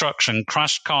of destruction,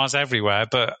 crashed cars everywhere,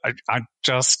 but I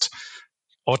just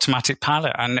automatic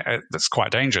pilot, and that's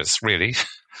quite dangerous, really.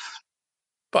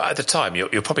 But at the time, you're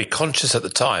probably conscious at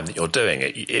the time that you're doing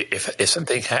it. If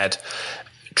something had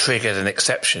triggered an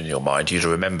exception in your mind, you'd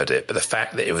have remembered it. But the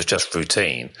fact that it was just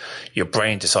routine, your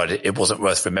brain decided it wasn't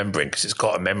worth remembering because it's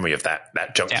got a memory of that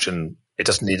junction. Yeah. It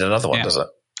doesn't need another one, does it?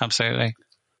 Absolutely.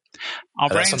 Our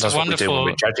brains are wonderful. When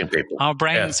we're judging people. Our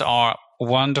brains are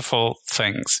wonderful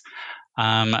things.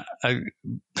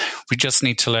 We just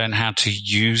need to learn how to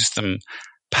use them,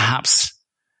 perhaps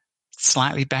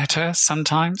slightly better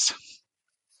sometimes.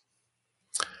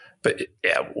 But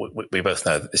we both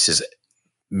know that this is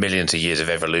millions of years of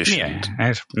evolution. Yeah,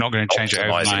 it's not going to change it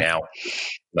overnight.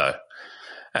 No.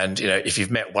 And, if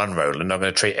you've met one Roland, I'm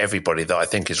going to treat everybody that I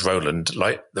think is Roland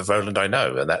like the Roland I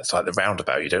know. And that's like the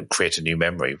roundabout. You don't create a new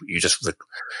memory. You just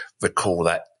recall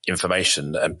that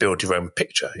information and build your own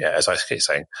picture. Yeah, as I keep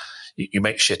saying, you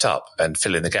make shit up and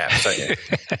fill in the gaps, don't you?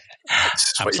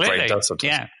 That's what your brain does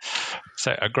sometimes. Yeah.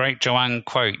 So a great Joanne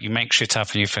quote, you make shit up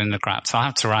and you fill in the gaps. I'll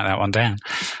have to write that one down.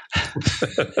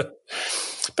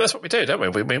 But that's what we do, don't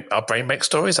we? Our brain makes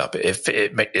stories up.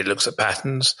 It looks at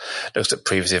patterns, looks at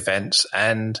previous events,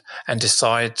 and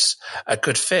decides a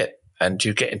good fit. And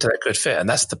you get into that good fit. And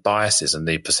that's the biases and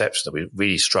the perceptions that we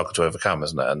really struggle to overcome,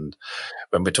 isn't it? And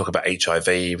when we talk about HIV,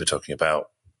 we're talking about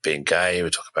being gay, we're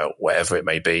talking about whatever it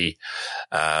may be,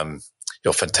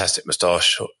 your fantastic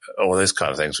moustache, all those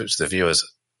kind of things, which the viewers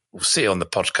will see on the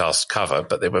podcast cover,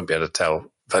 but they won't be able to tell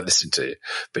if I listen to you.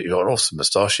 But you've got an awesome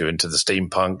moustache, you're into the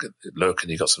steampunk look, and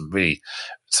you've got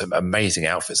some amazing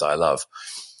outfits I love.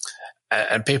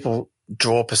 And people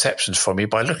draw perceptions from you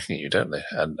by looking at you, don't they?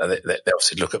 And they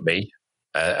obviously look at me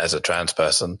as a trans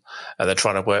person, and they're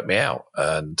trying to work me out.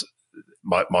 And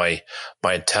my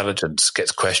intelligence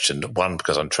gets questioned, one,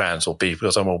 because I'm trans, or B,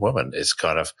 because I'm a woman. It's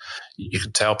kind of, you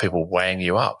can tell people weighing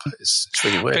you up. It's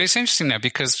really weird. But it's interesting though,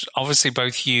 because obviously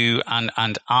both you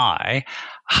and I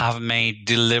have made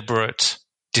deliberate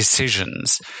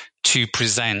decisions to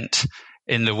present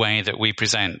in the way that we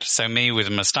present. So me with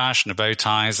a mustache and the bow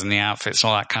ties and the outfits and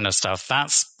all that kind of stuff,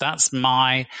 that's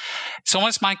my, it's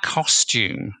almost my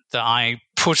costume that I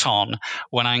put on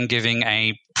when I'm giving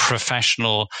a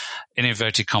professional, in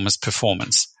inverted commas,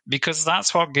 performance, because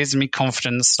that's what gives me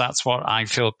confidence. That's what I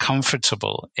feel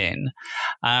comfortable in.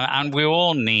 And we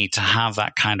all need to have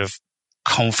that kind of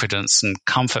confidence and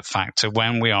comfort factor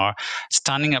when we are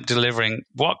standing up delivering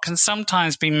what can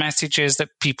sometimes be messages that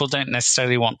people don't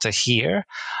necessarily want to hear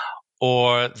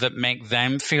or that make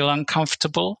them feel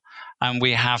uncomfortable. And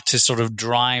we have to sort of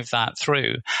drive that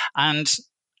through and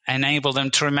enable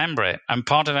them to remember it. And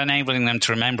part of enabling them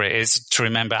to remember it is to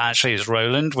remember actually it's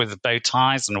Roland with the bow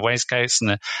ties and the waistcoats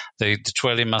and the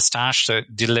twirly mustache that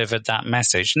delivered that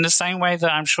message. In the same way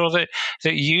that I'm sure that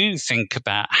you think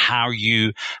about how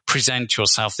you present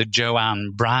yourself, the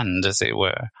Joanne brand, as it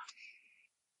were.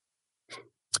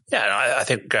 Yeah, I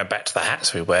think going back to the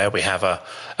hats we wear, we have a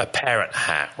parent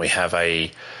hat. We have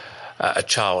a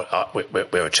child.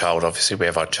 We're a child, obviously. We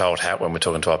have our child hat when we're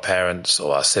talking to our parents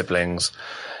or our siblings.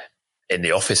 In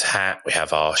the office hat, we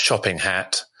have our shopping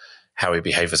hat, how we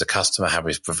behave as a customer, how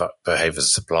we behave as a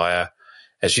supplier.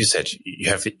 As you said, you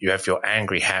have your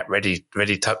angry hat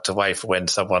ready tucked away for when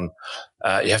someone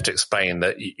you have to explain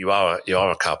that you are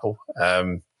a couple.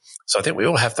 So I think we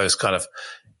all have those kind of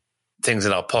things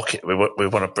in our pocket we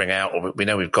want to bring out, or we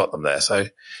know we've got them there. So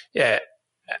yeah.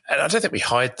 And I don't think we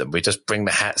hide them. We just bring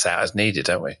the hats out as needed,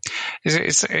 don't we?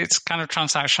 It's kind of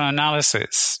transactional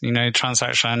analysis,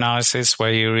 transactional analysis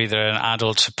where you're either an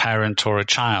adult, a parent, or a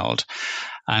child.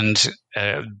 And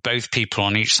both people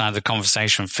on each side of the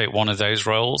conversation fit one of those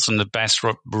roles. And the best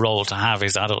role to have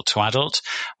is adult to adult,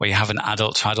 where you have an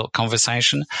adult to adult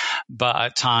conversation. But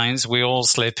at times we all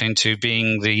slip into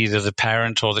being either the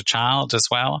parent or the child as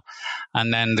well.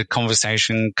 And then the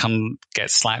conversation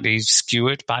gets slightly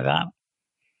skewered by that.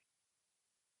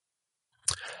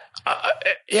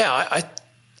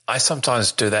 I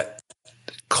sometimes do that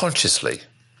consciously,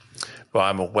 where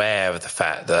I'm aware of the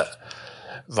fact that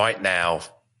right now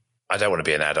I don't want to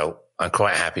be an adult. I'm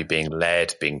quite happy being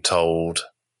led, being told,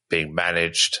 being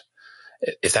managed.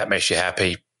 If that makes you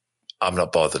happy, I'm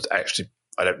not bothered. Actually,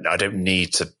 I don't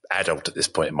need to adult at this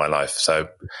point in my life. So,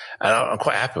 and I'm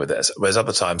quite happy with it. Whereas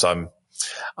other times I'm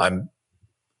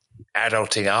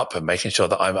adulting up and making sure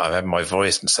that I'm having my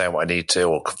voice and saying what I need to,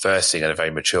 or conversing in a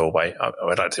very mature way.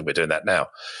 I don't think we're doing that now,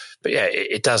 but yeah,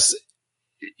 it does.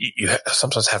 You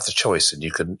sometimes have the choice, and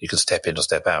you can step in or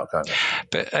step out, can't you?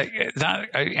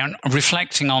 But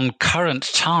reflecting on current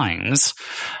times,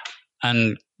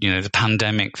 and the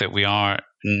pandemic that we are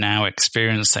now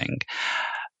experiencing,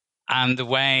 and the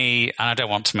way, and I don't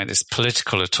want to make this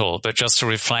political at all, but just a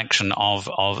reflection of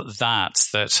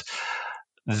that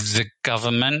the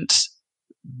government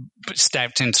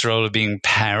stepped into the role of being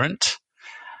parent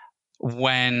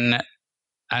when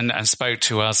and spoke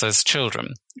to us as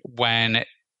children, when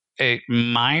it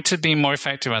might have been more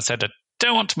effective. I said, I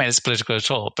don't want to make this political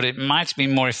at all, but it might have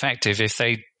been more effective if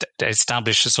they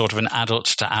established a sort of an adult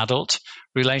to adult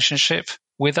relationship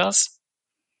with us.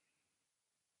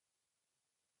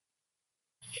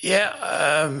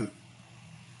 Yeah.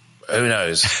 Who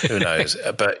knows?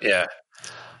 But yeah.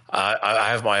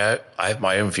 I have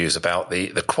my own views about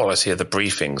the quality of the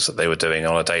briefings that they were doing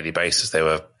on a daily basis. They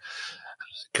were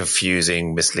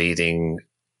confusing, misleading,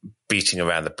 beating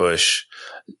around the bush.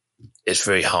 It's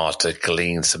very hard to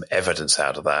glean some evidence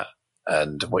out of that.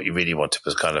 And what you really wanted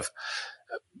was kind of,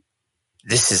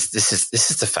 this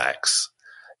is the facts.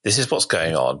 This is what's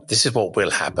going on. This is what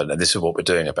will happen, and this is what we're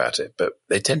doing about it. But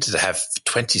they tended to have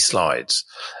 20 slides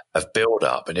of build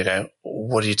up, and you're going,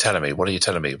 what are you telling me? What are you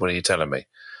telling me? What are you telling me?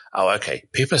 Oh, okay.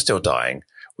 People are still dying.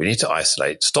 We need to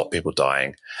isolate, stop people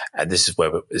dying. And this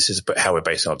is how we're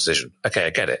basing our decision. Okay, I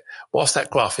get it. Whilst that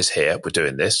graph is here, we're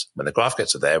doing this. When the graph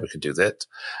gets to there, we can do that.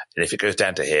 And if it goes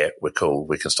down to here, we're cool.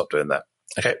 We can stop doing that.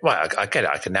 Okay, right. I get it.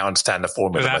 I can now understand the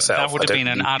formula myself. That would have been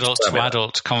an adult to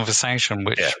adult conversation,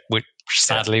 which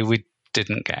sadly we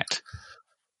didn't get.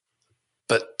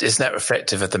 But isn't that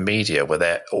reflective of the media, where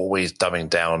they're always dumbing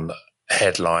down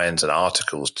headlines and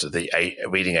articles to the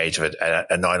reading age of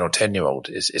a 9 or 10-year-old?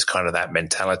 Is kind of that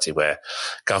mentality where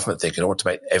government think, in order to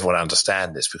make everyone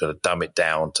understand this, we've got to dumb it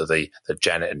down to the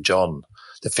Janet and John,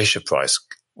 the Fisher Price.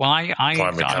 Well,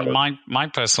 my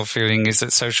personal feeling is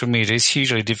that social media is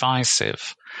hugely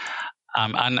divisive.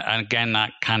 And again,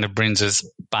 that kind of brings us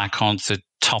back onto the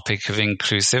topic of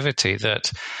inclusivity,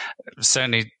 that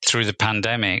certainly through the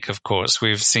pandemic, of course,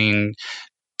 we've seen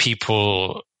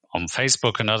people on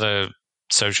Facebook and other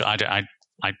social, I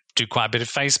do quite a bit of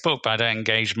Facebook, but I don't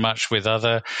engage much with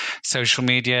other social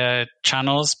media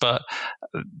channels. But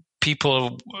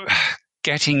people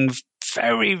getting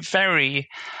very, very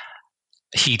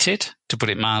heated, to put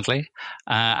it mildly,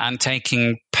 and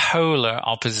taking polar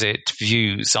opposite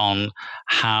views on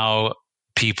how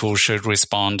people should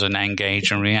respond and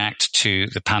engage and react to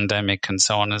the pandemic and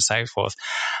so on and so forth.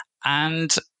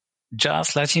 And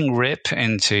just letting rip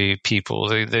into people.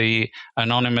 The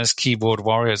anonymous keyboard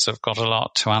warriors have got a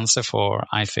lot to answer for,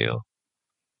 I feel.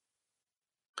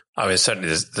 I mean, certainly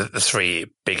the three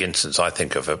big incidents I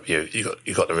think of.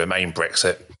 You got the Remain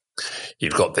Brexit,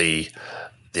 you've got the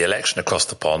election across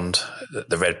the pond,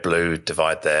 the red-blue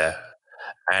divide there,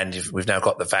 and we've now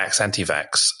got the vax,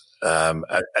 anti-vax. And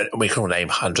we can all name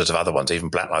hundreds of other ones. Even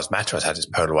Black Lives Matter has had its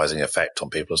polarizing effect on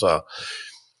people as well.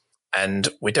 And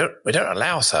we don't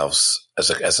allow ourselves as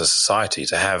a society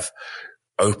to have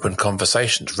open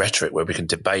conversations, rhetoric where we can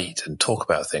debate and talk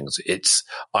about things. It's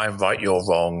I'm right, you're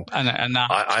wrong, and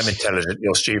I'm intelligent,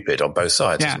 you're stupid on both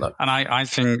sides, isn't it? And I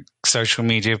think social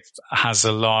media has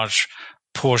a large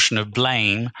portion of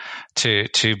blame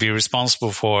to be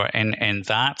responsible for in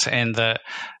that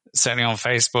certainly on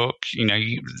Facebook,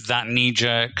 that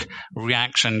knee-jerk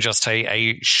reaction, just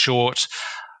a short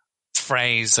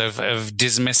phrase of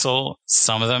dismissal,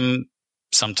 some of them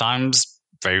sometimes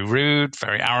very rude,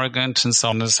 very arrogant, and so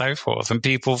on and so forth. And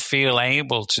people feel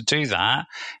able to do that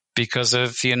because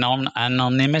of the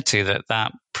anonymity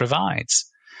that provides.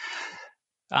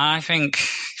 I think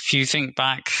if you think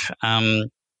back, when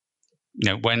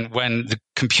the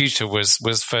computer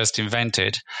was first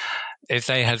invented, if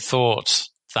they had thought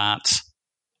that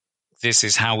this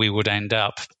is how we would end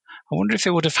up, I wonder if they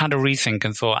would have had a rethink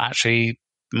and thought, actually,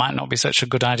 might not be such a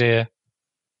good idea.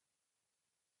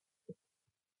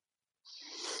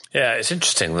 Yeah, it's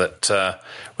interesting that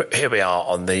here we are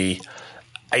on the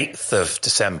 8th of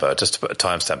December, just to put a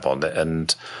timestamp on it,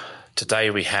 and today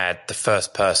we had the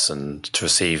first person to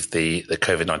receive the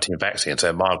COVID-19 vaccine,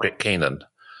 so Margaret Keenan,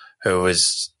 who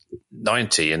is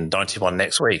 90 and 91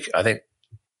 next week. I think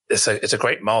it's a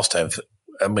great milestone,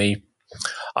 and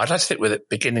I'd like to think with it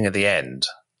beginning of the end.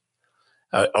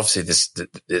 Obviously,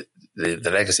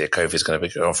 the legacy of COVID is going to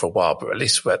be going on for a while, but at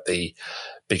least we're at the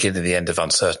beginning of the end of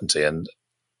uncertainty, and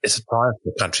it's a time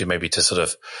for the country maybe to sort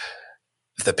of,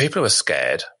 the people who are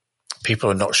scared, people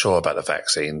who are not sure about the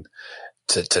vaccine,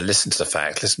 to listen to the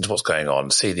facts, listen to what's going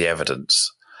on, see the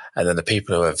evidence, and then the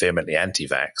people who are vehemently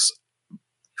anti-vax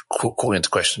calling into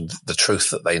question the truth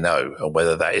that they know and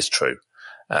whether that is true,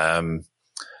 and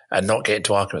not get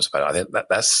into arguments about it. I think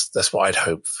that's what I'd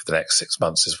hope for the next 6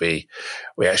 months is we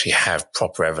actually have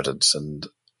proper evidence, and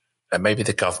maybe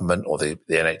the government or the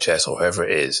NHS or whoever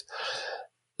it is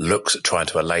looks at trying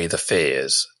to allay the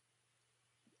fears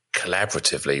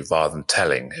collaboratively rather than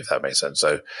telling, if that makes sense.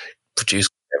 So produce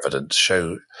evidence,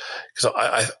 show, because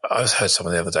I heard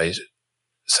someone the other day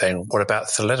saying, what about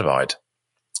thalidomide?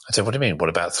 I said, what do you mean? What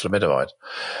about thalidomide?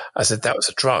 I said, that was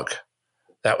a drug.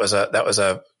 That was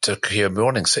a to cure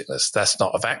morning sickness. That's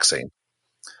not a vaccine.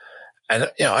 And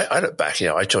I look back.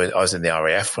 I was in the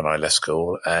RAF when I left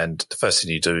school, and the first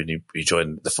thing you do when you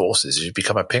join the forces is you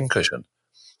become a pincushion.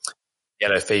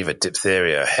 Yellow fever,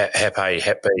 diphtheria, Hep A,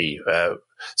 Hep B,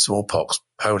 smallpox,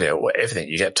 polio, everything.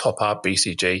 You get top up,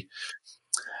 BCG,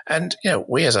 and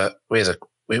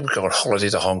we would go on holiday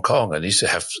to Hong Kong and used to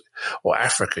have, or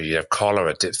Africa, you have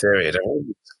cholera, diphtheria.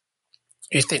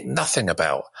 You think nothing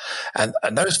about, and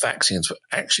those vaccines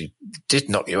actually did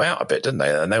knock you out a bit, didn't they?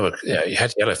 And they were, you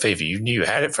had yellow fever, you knew you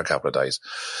had it for a couple of days,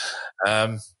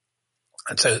 and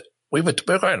so we were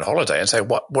going on holiday and say,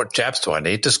 what jabs do I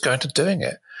need? Just go into doing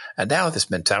it. And now this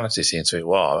mentality seems to be,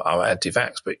 well, I'm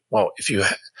anti-vax, but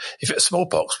if it's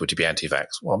smallpox, would you be anti-vax?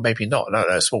 Well, maybe not.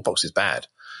 No, smallpox is bad.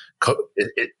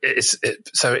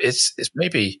 So it's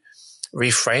maybe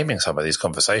reframing some of these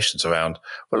conversations around,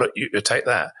 well, look, you take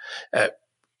that.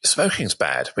 Smoking's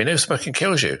bad. We know smoking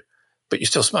kills you, but you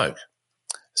still smoke.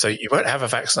 So you won't have a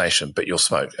vaccination, but you'll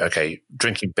smoke. Okay,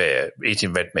 drinking beer,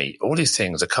 eating red meat, all these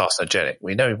things are carcinogenic.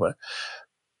 We know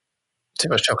too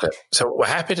much chocolate. So we're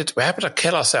happy to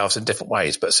kill ourselves in different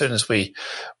ways. But as soon as we're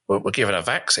given a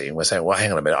vaccine, we're saying, well,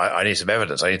 hang on a minute, I need some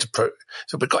evidence. I need to prove.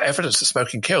 So we've got evidence that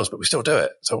smoking kills, but we still do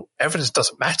it. So evidence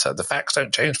doesn't matter. The facts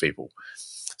don't change people.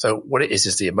 So what it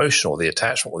is the emotional, the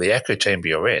attachment, or the echo chamber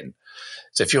you're in.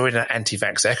 So if you're in an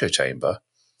anti-vax echo chamber,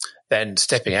 then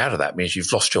stepping out of that means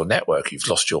you've lost your network, you've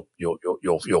lost your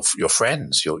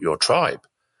friends, your tribe.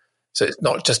 So it's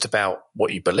not just about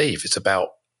what you believe; it's about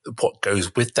what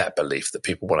goes with that belief that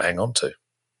people want to hang on to.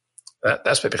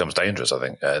 That's where it becomes dangerous, I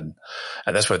think, and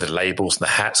that's where the labels and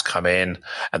the hats come in,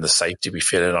 and the safety we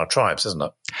feel in our tribes, isn't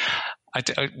it?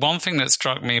 One thing that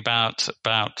struck me about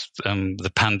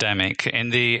the pandemic in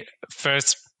the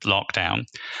first lockdown,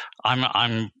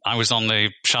 I was on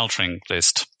the sheltering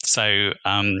list. So,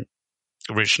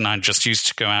 Rich and I just used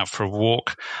to go out for a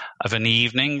walk of an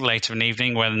evening, late of an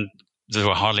evening, when there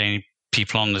were hardly any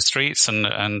people on the streets, and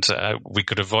we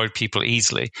could avoid people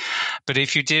easily. But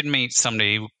if you did meet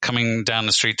somebody coming down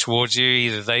the street towards you,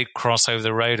 either they'd cross over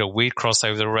the road or we'd cross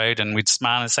over the road, and we'd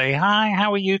smile and say, "Hi,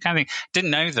 how are you?" kind of thing.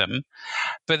 Didn't know them,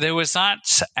 but there was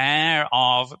that air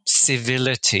of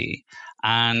civility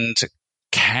and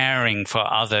caring for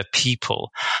other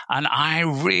people. And I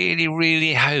really,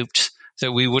 really hoped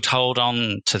that we would hold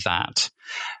on to that.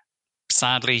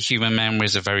 Sadly, human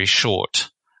memories are very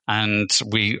short, and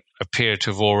we appear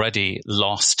to have already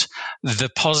lost the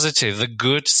positive, the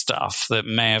good stuff that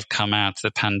may have come out of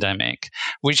the pandemic,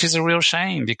 which is a real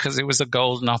shame because it was a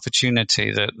golden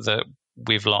opportunity that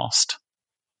we've lost.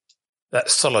 That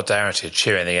solidarity of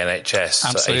cheering the NHS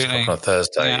Absolutely. at 8 o'clock on a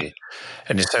Thursday.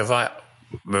 And you're so right.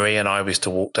 Marie and I used to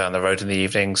walk down the road in the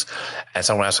evenings, and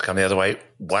someone else would come the other way.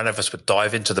 One of us would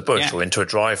dive into the bush or into a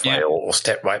driveway or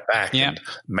step right back and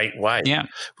make way.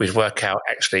 We'd work out,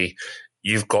 actually,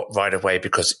 you've got right of way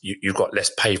because you've got less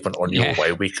pavement on your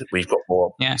way. We've got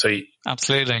more. Yeah, so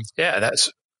absolutely. Yeah, and that's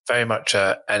very much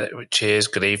and cheers,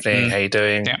 good evening, how you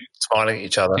doing? Smiling at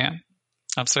each other. Yeah,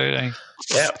 absolutely.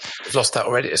 Yeah, we've lost that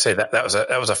already. So that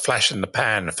was a flash in the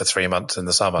pan for 3 months in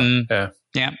the summer.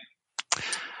 Yeah.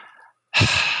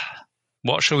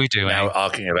 What shall we do now?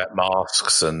 Arguing about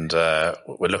masks, and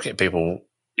we're looking at people,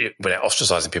 we're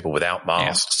ostracizing people without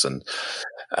masks, and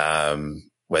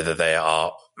whether they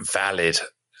are valid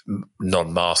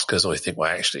non-maskers, or you think,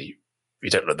 well, actually, you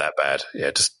don't look that bad.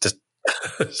 Yeah, just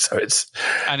so it's.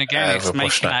 And again, it's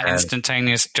making that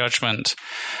instantaneous judgment,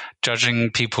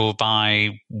 judging people by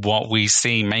what we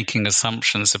see, making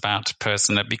assumptions about a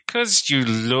person that because you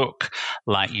look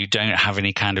like you don't have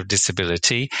any kind of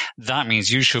disability, that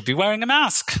means you should be wearing a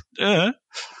mask, kind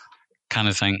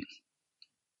of thing.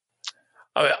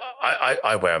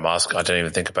 I wear a mask. I don't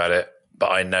even think about it,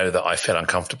 but I know that I feel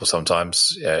uncomfortable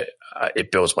sometimes.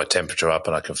 It builds my temperature up,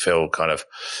 and I can feel kind of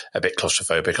a bit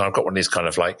claustrophobic. And I've got one of these kind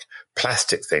of like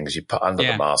plastic things you put under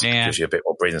the mask, that gives you a bit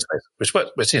more breathing space,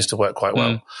 which seems to work quite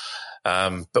well.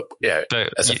 But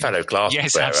as a fellow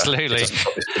glasses wearer, absolutely. It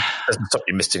doesn't stop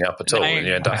you misting up at all, and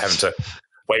you end up having to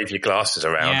wave your glasses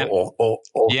around or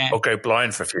go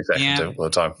blind for a few seconds all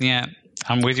the time. Yeah,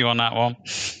 I'm with you on that one.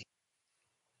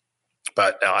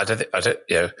 But I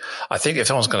think if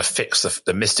someone's going to fix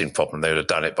the misting problem, they would have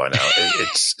done it by now.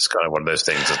 It's kind of one of those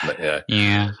things, isn't it?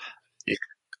 Yeah.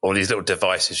 All these little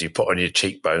devices you put on your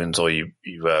cheekbones, or you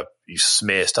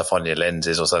smear stuff on your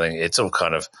lenses or something. It's all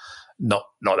kind of not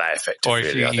that effective. Or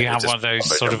if really. you have one of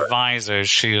those sort of visor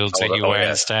shields that you wear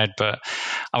instead. But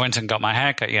I went and got my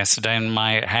haircut yesterday, and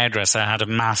my hairdresser had a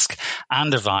mask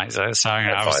and a visor. So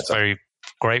I was very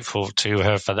grateful to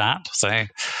her for that. So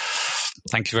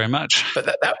thank you very much.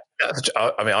 But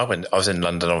I was in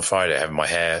London on Friday having my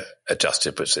hair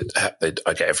adjusted, which I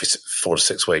get every 4 to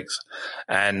 6 weeks.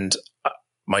 And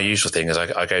my usual thing is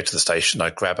I go to the station,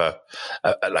 I grab a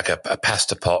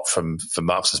pasta pot from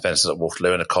Marks and Spencer's at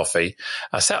Waterloo and a coffee.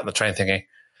 I sat on the train thinking,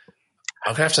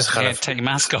 I'm going to have to take your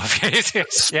mask off.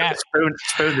 spoon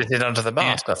it in under the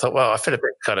mask. I thought, well, I feel a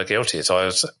bit kind of guilty. So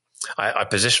I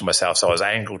positioned myself, so I was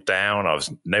angled down.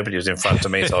 Nobody was in front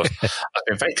of me, so I've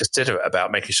been very considerate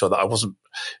about making sure that I wasn't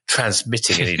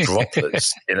transmitting any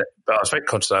droplets in it. But I was very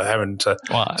conscious of having to.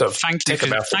 Well, thank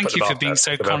you for being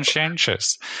so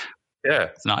conscientious. Yeah,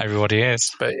 not everybody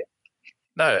is, but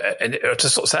no, and I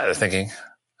just sort of sat there thinking,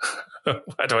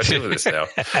 how do I deal with this now?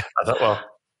 I thought, well.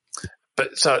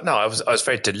 But so no, I was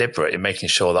very deliberate in making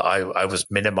sure that I was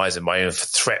minimizing my own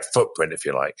threat footprint, if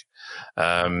you like.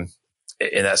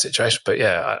 In that situation. But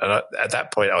at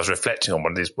that point I was reflecting on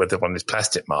one of these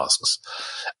plastic masks.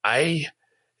 A,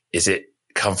 is it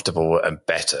comfortable and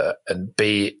better? And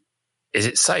B, is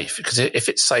it safe? Because if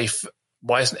it's safe,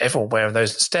 why isn't everyone wearing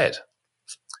those instead?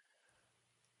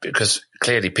 Because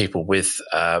clearly people with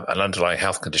an underlying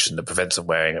health condition that prevents them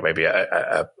wearing maybe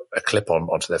a clip-on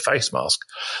onto their face mask,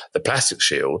 the plastic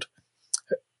shield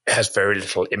has very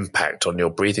little impact on your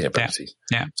breathing ability.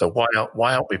 Yeah. So why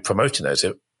aren't we promoting those?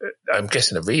 I'm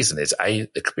guessing the reason is A,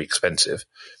 it could be expensive,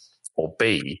 or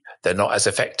B, they're not as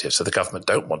effective, so the government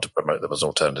don't want to promote them as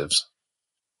alternatives.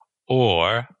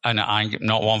 Or, and I'm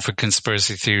not one for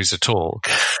conspiracy theories at all,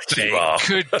 it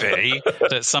could be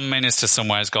that some minister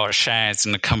somewhere has got shares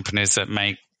in the companies that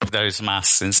make those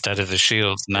masks instead of the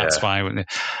shields, and that's why.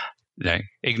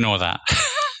 Ignore that.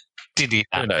 Delete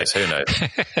that. Who knows?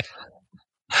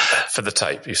 For the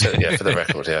tape, you said, for the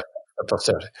record,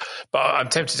 But I'm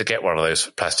tempted to get one of those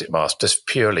plastic masks just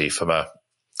purely from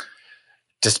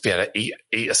just to be able to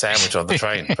eat a sandwich on the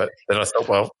train. But then I thought,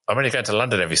 well, I'm only going to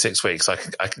London every 6 weeks. I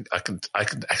can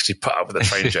actually put up with a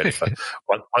train journey for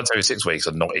once every 6 weeks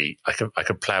and not eat. I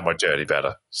can plan my journey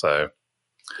better. So,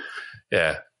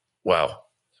 yeah, wow.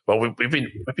 Well, we've been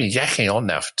yakking on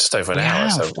now for just over an hour,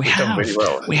 so we've done really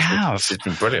well. It's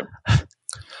been brilliant,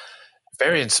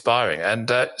 very inspiring.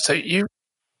 And so you've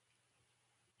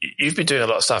been doing a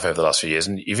lot of stuff over the last few years,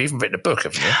 and you've even written a book,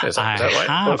 haven't you? Is that right?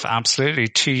 I have, absolutely.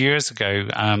 2 years ago,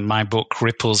 my book,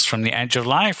 Ripples from the Edge of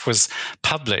Life, was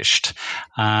published,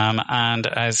 and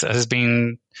has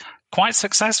been quite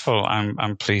successful,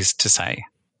 I'm pleased to say.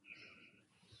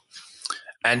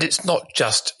 And it's not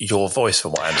just your voice,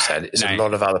 from what I understand. It's a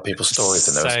lot of other people's stories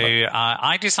in there, isn't it? So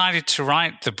I decided to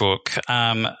write the book.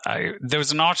 There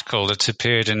was an article that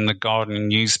appeared in the Guardian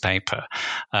newspaper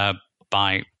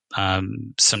by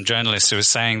some journalists who were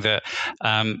saying that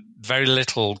very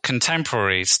little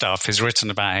contemporary stuff is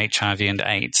written about HIV and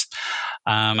AIDS.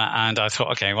 And I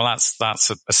thought, okay, well, that's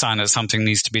a sign that something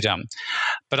needs to be done.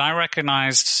 But I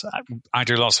recognized I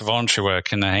do lots of voluntary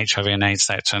work in the HIV and AIDS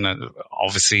sector, and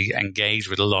obviously engage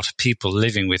with a lot of people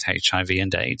living with HIV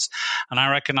and AIDS. And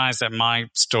I recognize that my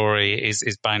story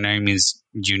is by no means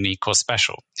unique or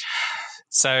special.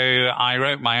 So I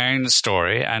wrote my own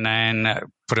story and then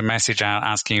put a message out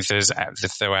asking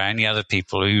if there were any other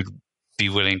people who'd be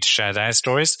willing to share their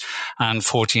stories. And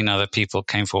 14 other people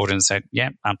came forward and said, yeah,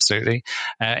 absolutely,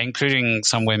 including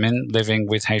some women living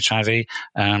with HIV.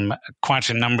 Quite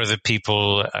a number of the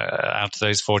people out of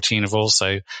those 14 have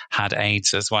also had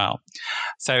AIDS as well.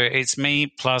 So it's me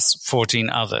plus 14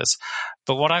 others.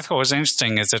 But what I thought was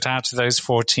interesting is that out of those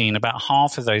 14, about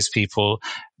half of those people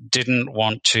didn't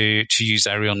want to use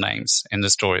their real names in the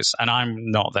stories. And I'm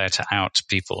not there to out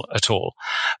people at all.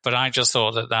 But I just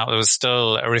thought that was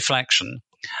still a reflection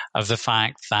of the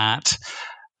fact that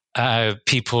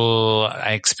people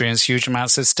experience huge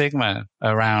amounts of stigma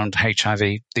around HIV.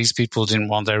 These people didn't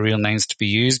want their real names to be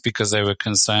used because they were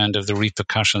concerned of the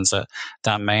repercussions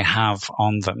that may have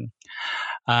on them.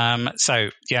 So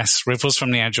yes, Ripples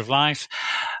from the Edge of Life.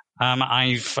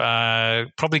 I've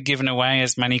probably given away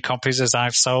as many copies as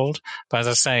I've sold, but as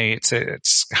I say,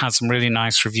 it's had some really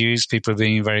nice reviews. People are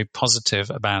being very positive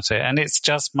about it, and it's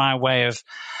just my way of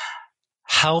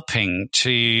helping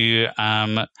to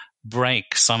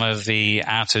break some of the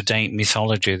out-of-date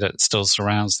mythology that still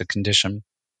surrounds the condition.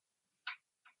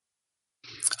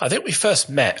 I think we first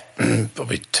met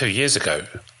probably 2 years ago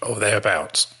or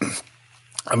thereabouts.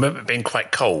 I remember it being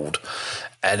quite cold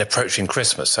and approaching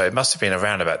Christmas, so it must have been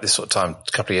around about this sort of time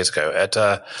a couple of years ago.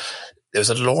 There was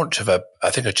a launch of a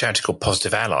charity called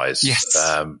Positive Allies, yes,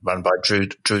 run by Drew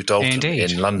Dalton.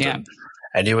 Indeed. In London. Yeah.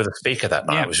 And you were the speaker that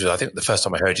night, which was, I think, the first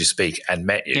time I heard you speak and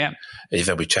met you. Yeah. Even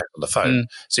though we chatted on the phone.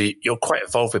 So you're quite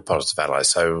involved with Positive Allies.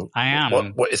 So I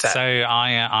am. What is that? So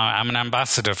I'm an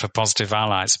ambassador for Positive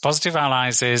Allies. Positive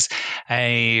Allies is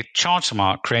a charter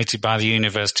mark created by the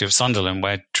University of Sunderland,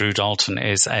 where Drew Dalton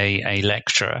is a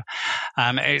lecturer.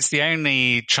 It's the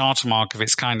only charter mark of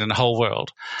its kind in the whole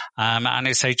world. And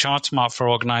it's a charter mark for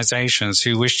organizations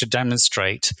who wish to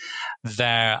demonstrate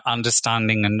their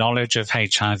understanding and knowledge of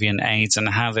HIV and AIDS and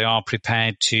how they are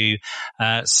prepared to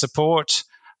support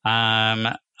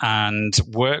and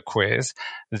work with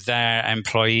their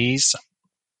employees,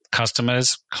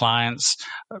 customers, clients,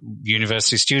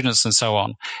 university students, and so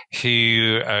on,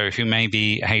 who may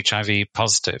be HIV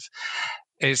positive.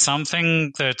 It's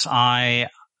something that I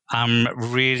am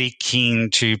really keen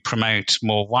to promote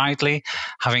more widely,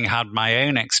 having had my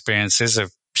own experiences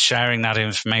of sharing that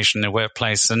information in the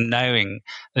workplace and knowing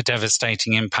the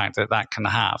devastating impact that can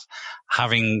have,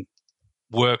 having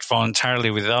worked voluntarily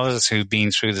with others who've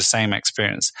been through the same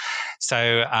experience.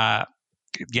 So,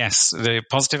 yes, the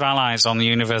Positive Allies on the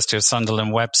University of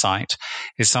Sunderland website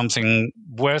is something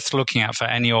worth looking at for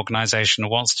any organization who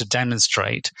wants to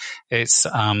demonstrate its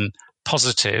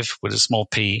positive, with a small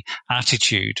p,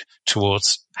 attitude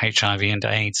towards HIV and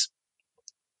AIDS.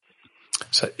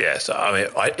 So, yes, I mean,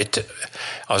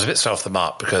 I was a bit slow off the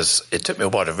mark because it took me a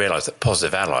while to realize that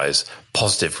Positive Allies,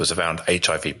 positive was around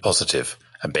HIV positive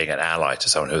and being an ally to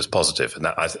someone who was positive. And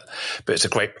but it's a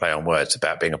great play on words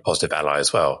about being a positive ally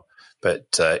as well.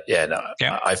 But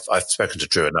I've spoken to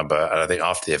Drew a number, and I think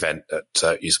after the event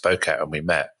that you spoke at and we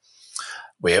met,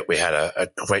 we had a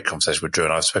great conversation with Drew,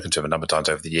 and I've spoken to him a number of times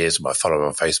over the years, and I follow him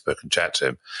on Facebook and chat to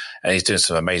him, and he's doing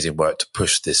some amazing work to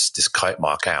push this kite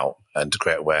mark out and to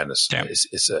create awareness. Yeah.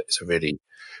 It's a really,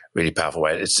 really powerful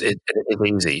way. It's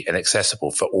easy and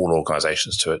accessible for all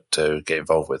organisations to get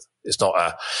involved with. It's not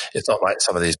like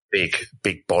some of these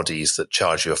big bodies that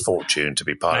charge you a fortune to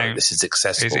be part of it. This is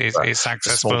accessible. It's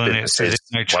accessible, small and businesses,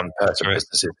 one person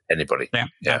businesses, anybody. Yeah,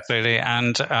 absolutely.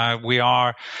 And we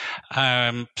are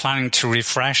planning to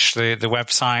refresh the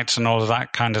website and all of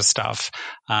that kind of stuff.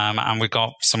 And we've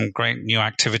got some great new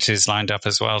activities lined up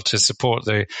as well to support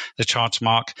the charter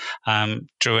mark.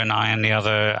 Drew and I and the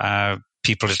other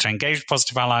people that are engaged with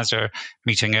Positive Allies are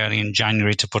meeting early in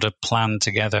January to put a plan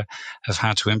together of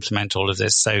how to implement all of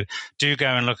this. So do go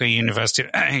and look at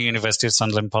University of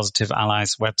Sunderland Positive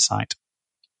Allies website.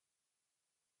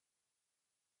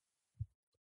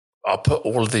 I'll put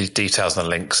all of the details and the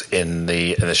links in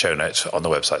the show notes on the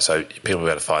website, so people will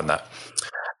be able to find that.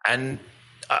 And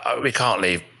we can't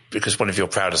leave, because one of your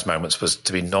proudest moments was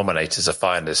to be nominated as a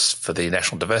finalist for the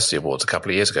National Diversity Awards a couple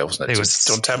of years ago, wasn't it? It was.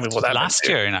 Don't tell me what that last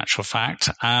year, in actual fact.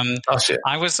 Last year,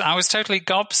 I was totally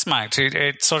gobsmacked.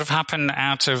 It sort of happened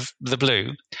out of the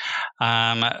blue.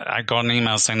 I got an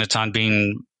email saying that I'd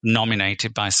been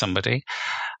nominated by somebody.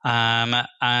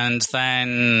 And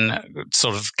then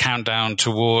sort of countdown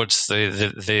towards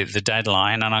the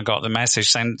deadline, and I got the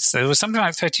message saying there was something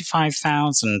like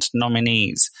 35,000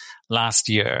 nominees last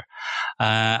year,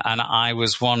 and I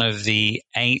was one of the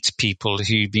 8 people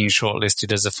who'd been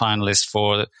shortlisted as a finalist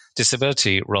for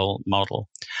Disability Role Model,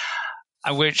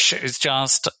 which is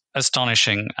just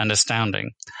astonishing and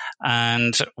astounding.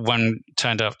 And when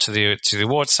turned up to the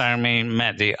award ceremony,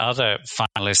 met the other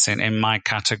finalists in my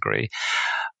category,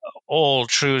 all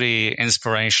truly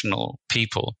inspirational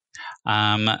people.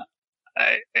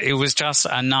 It was just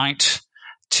a night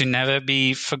to never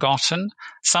be forgotten,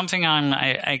 something I'm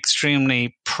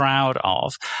extremely proud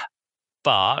of.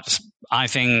 But I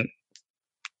think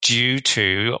due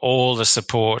to all the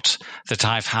support that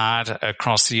I've had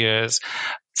across the years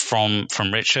from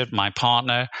Richard, my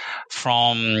partner,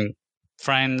 from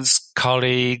friends,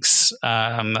 colleagues,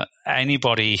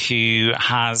 anybody who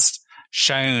has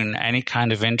shown any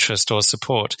kind of interest or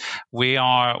support, we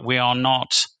are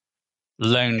not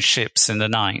lone ships in the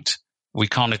night. We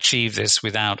can't achieve this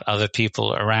without other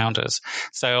people around us.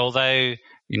 So although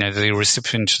the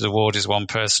recipient of the award is one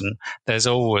person, there's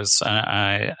always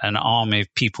an army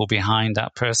of people behind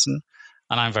that person,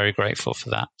 and I'm very grateful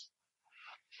for that.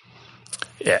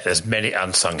 Yeah, there's many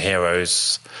unsung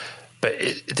heroes, but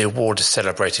the award is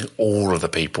celebrating all of the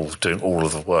people doing all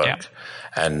of the work,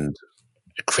 and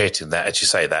creating that, as you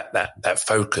say, that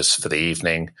focus for the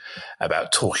evening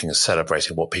about talking and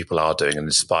celebrating what people are doing and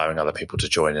inspiring other people to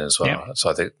join in as well. Yeah.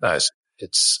 So I think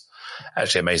it's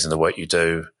actually amazing the work you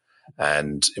do,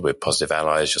 and with Positive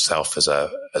Allies, yourself as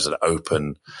an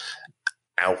open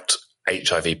out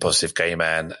HIV positive gay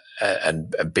man,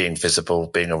 and being visible,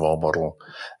 being a role model,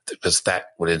 because that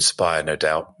will inspire, no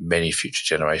doubt, many future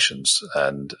generations.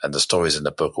 And the stories in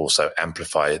the book also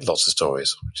amplify lots of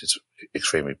stories, which is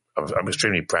I'm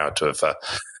extremely proud to have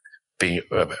be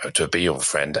your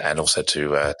friend, and also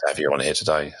to have you on here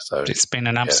today. So it's been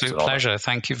an absolute pleasure.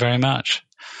 Thank you very much.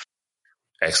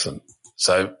 Excellent.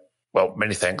 So, well,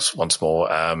 many thanks once more.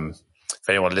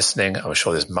 For anyone listening, I'm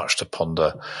sure there's much to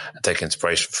ponder and take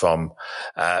inspiration from.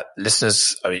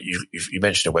 Listeners, I mean, you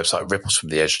mentioned your website,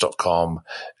 ripplesfromtheedge.com.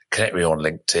 Connect with me on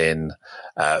LinkedIn.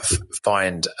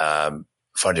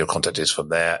 Find your contact details from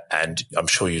there, and I'm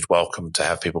sure you'd welcome to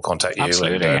have people contact you.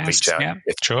 Absolutely, and reach out. Yeah,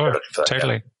 sure,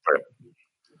 totally. Yeah.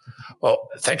 Well,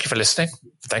 thank you for listening.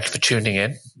 Thank you for tuning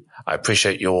in. I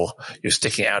appreciate your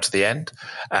sticking out to the end.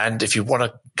 And if you want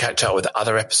to catch up with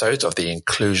other episodes of the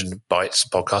Inclusion Bites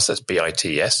podcast, that's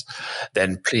BITS,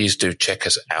 then please do check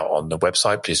us out on the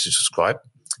website. Please do subscribe.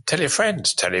 Tell your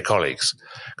friends, tell your colleagues,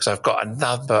 because I've got a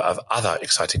number of other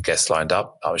exciting guests lined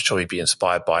up. I'm sure you'll be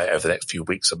inspired by over the next few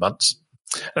weeks and months.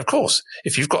 And of course,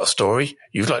 if you've got a story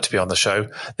you'd like to be on the show,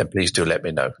 then please do let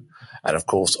me know. And of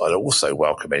course, I'd also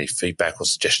welcome any feedback or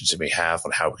suggestions you may have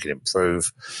on how we can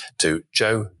improve to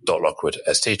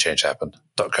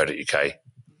joe.lockwood@teachangehappen.co.uk.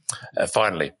 And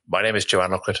finally, my name is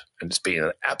Joanne Lockwood, and it's been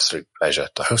an absolute pleasure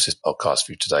to host this podcast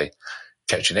for you today.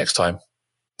 Catch you next time.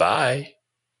 Bye.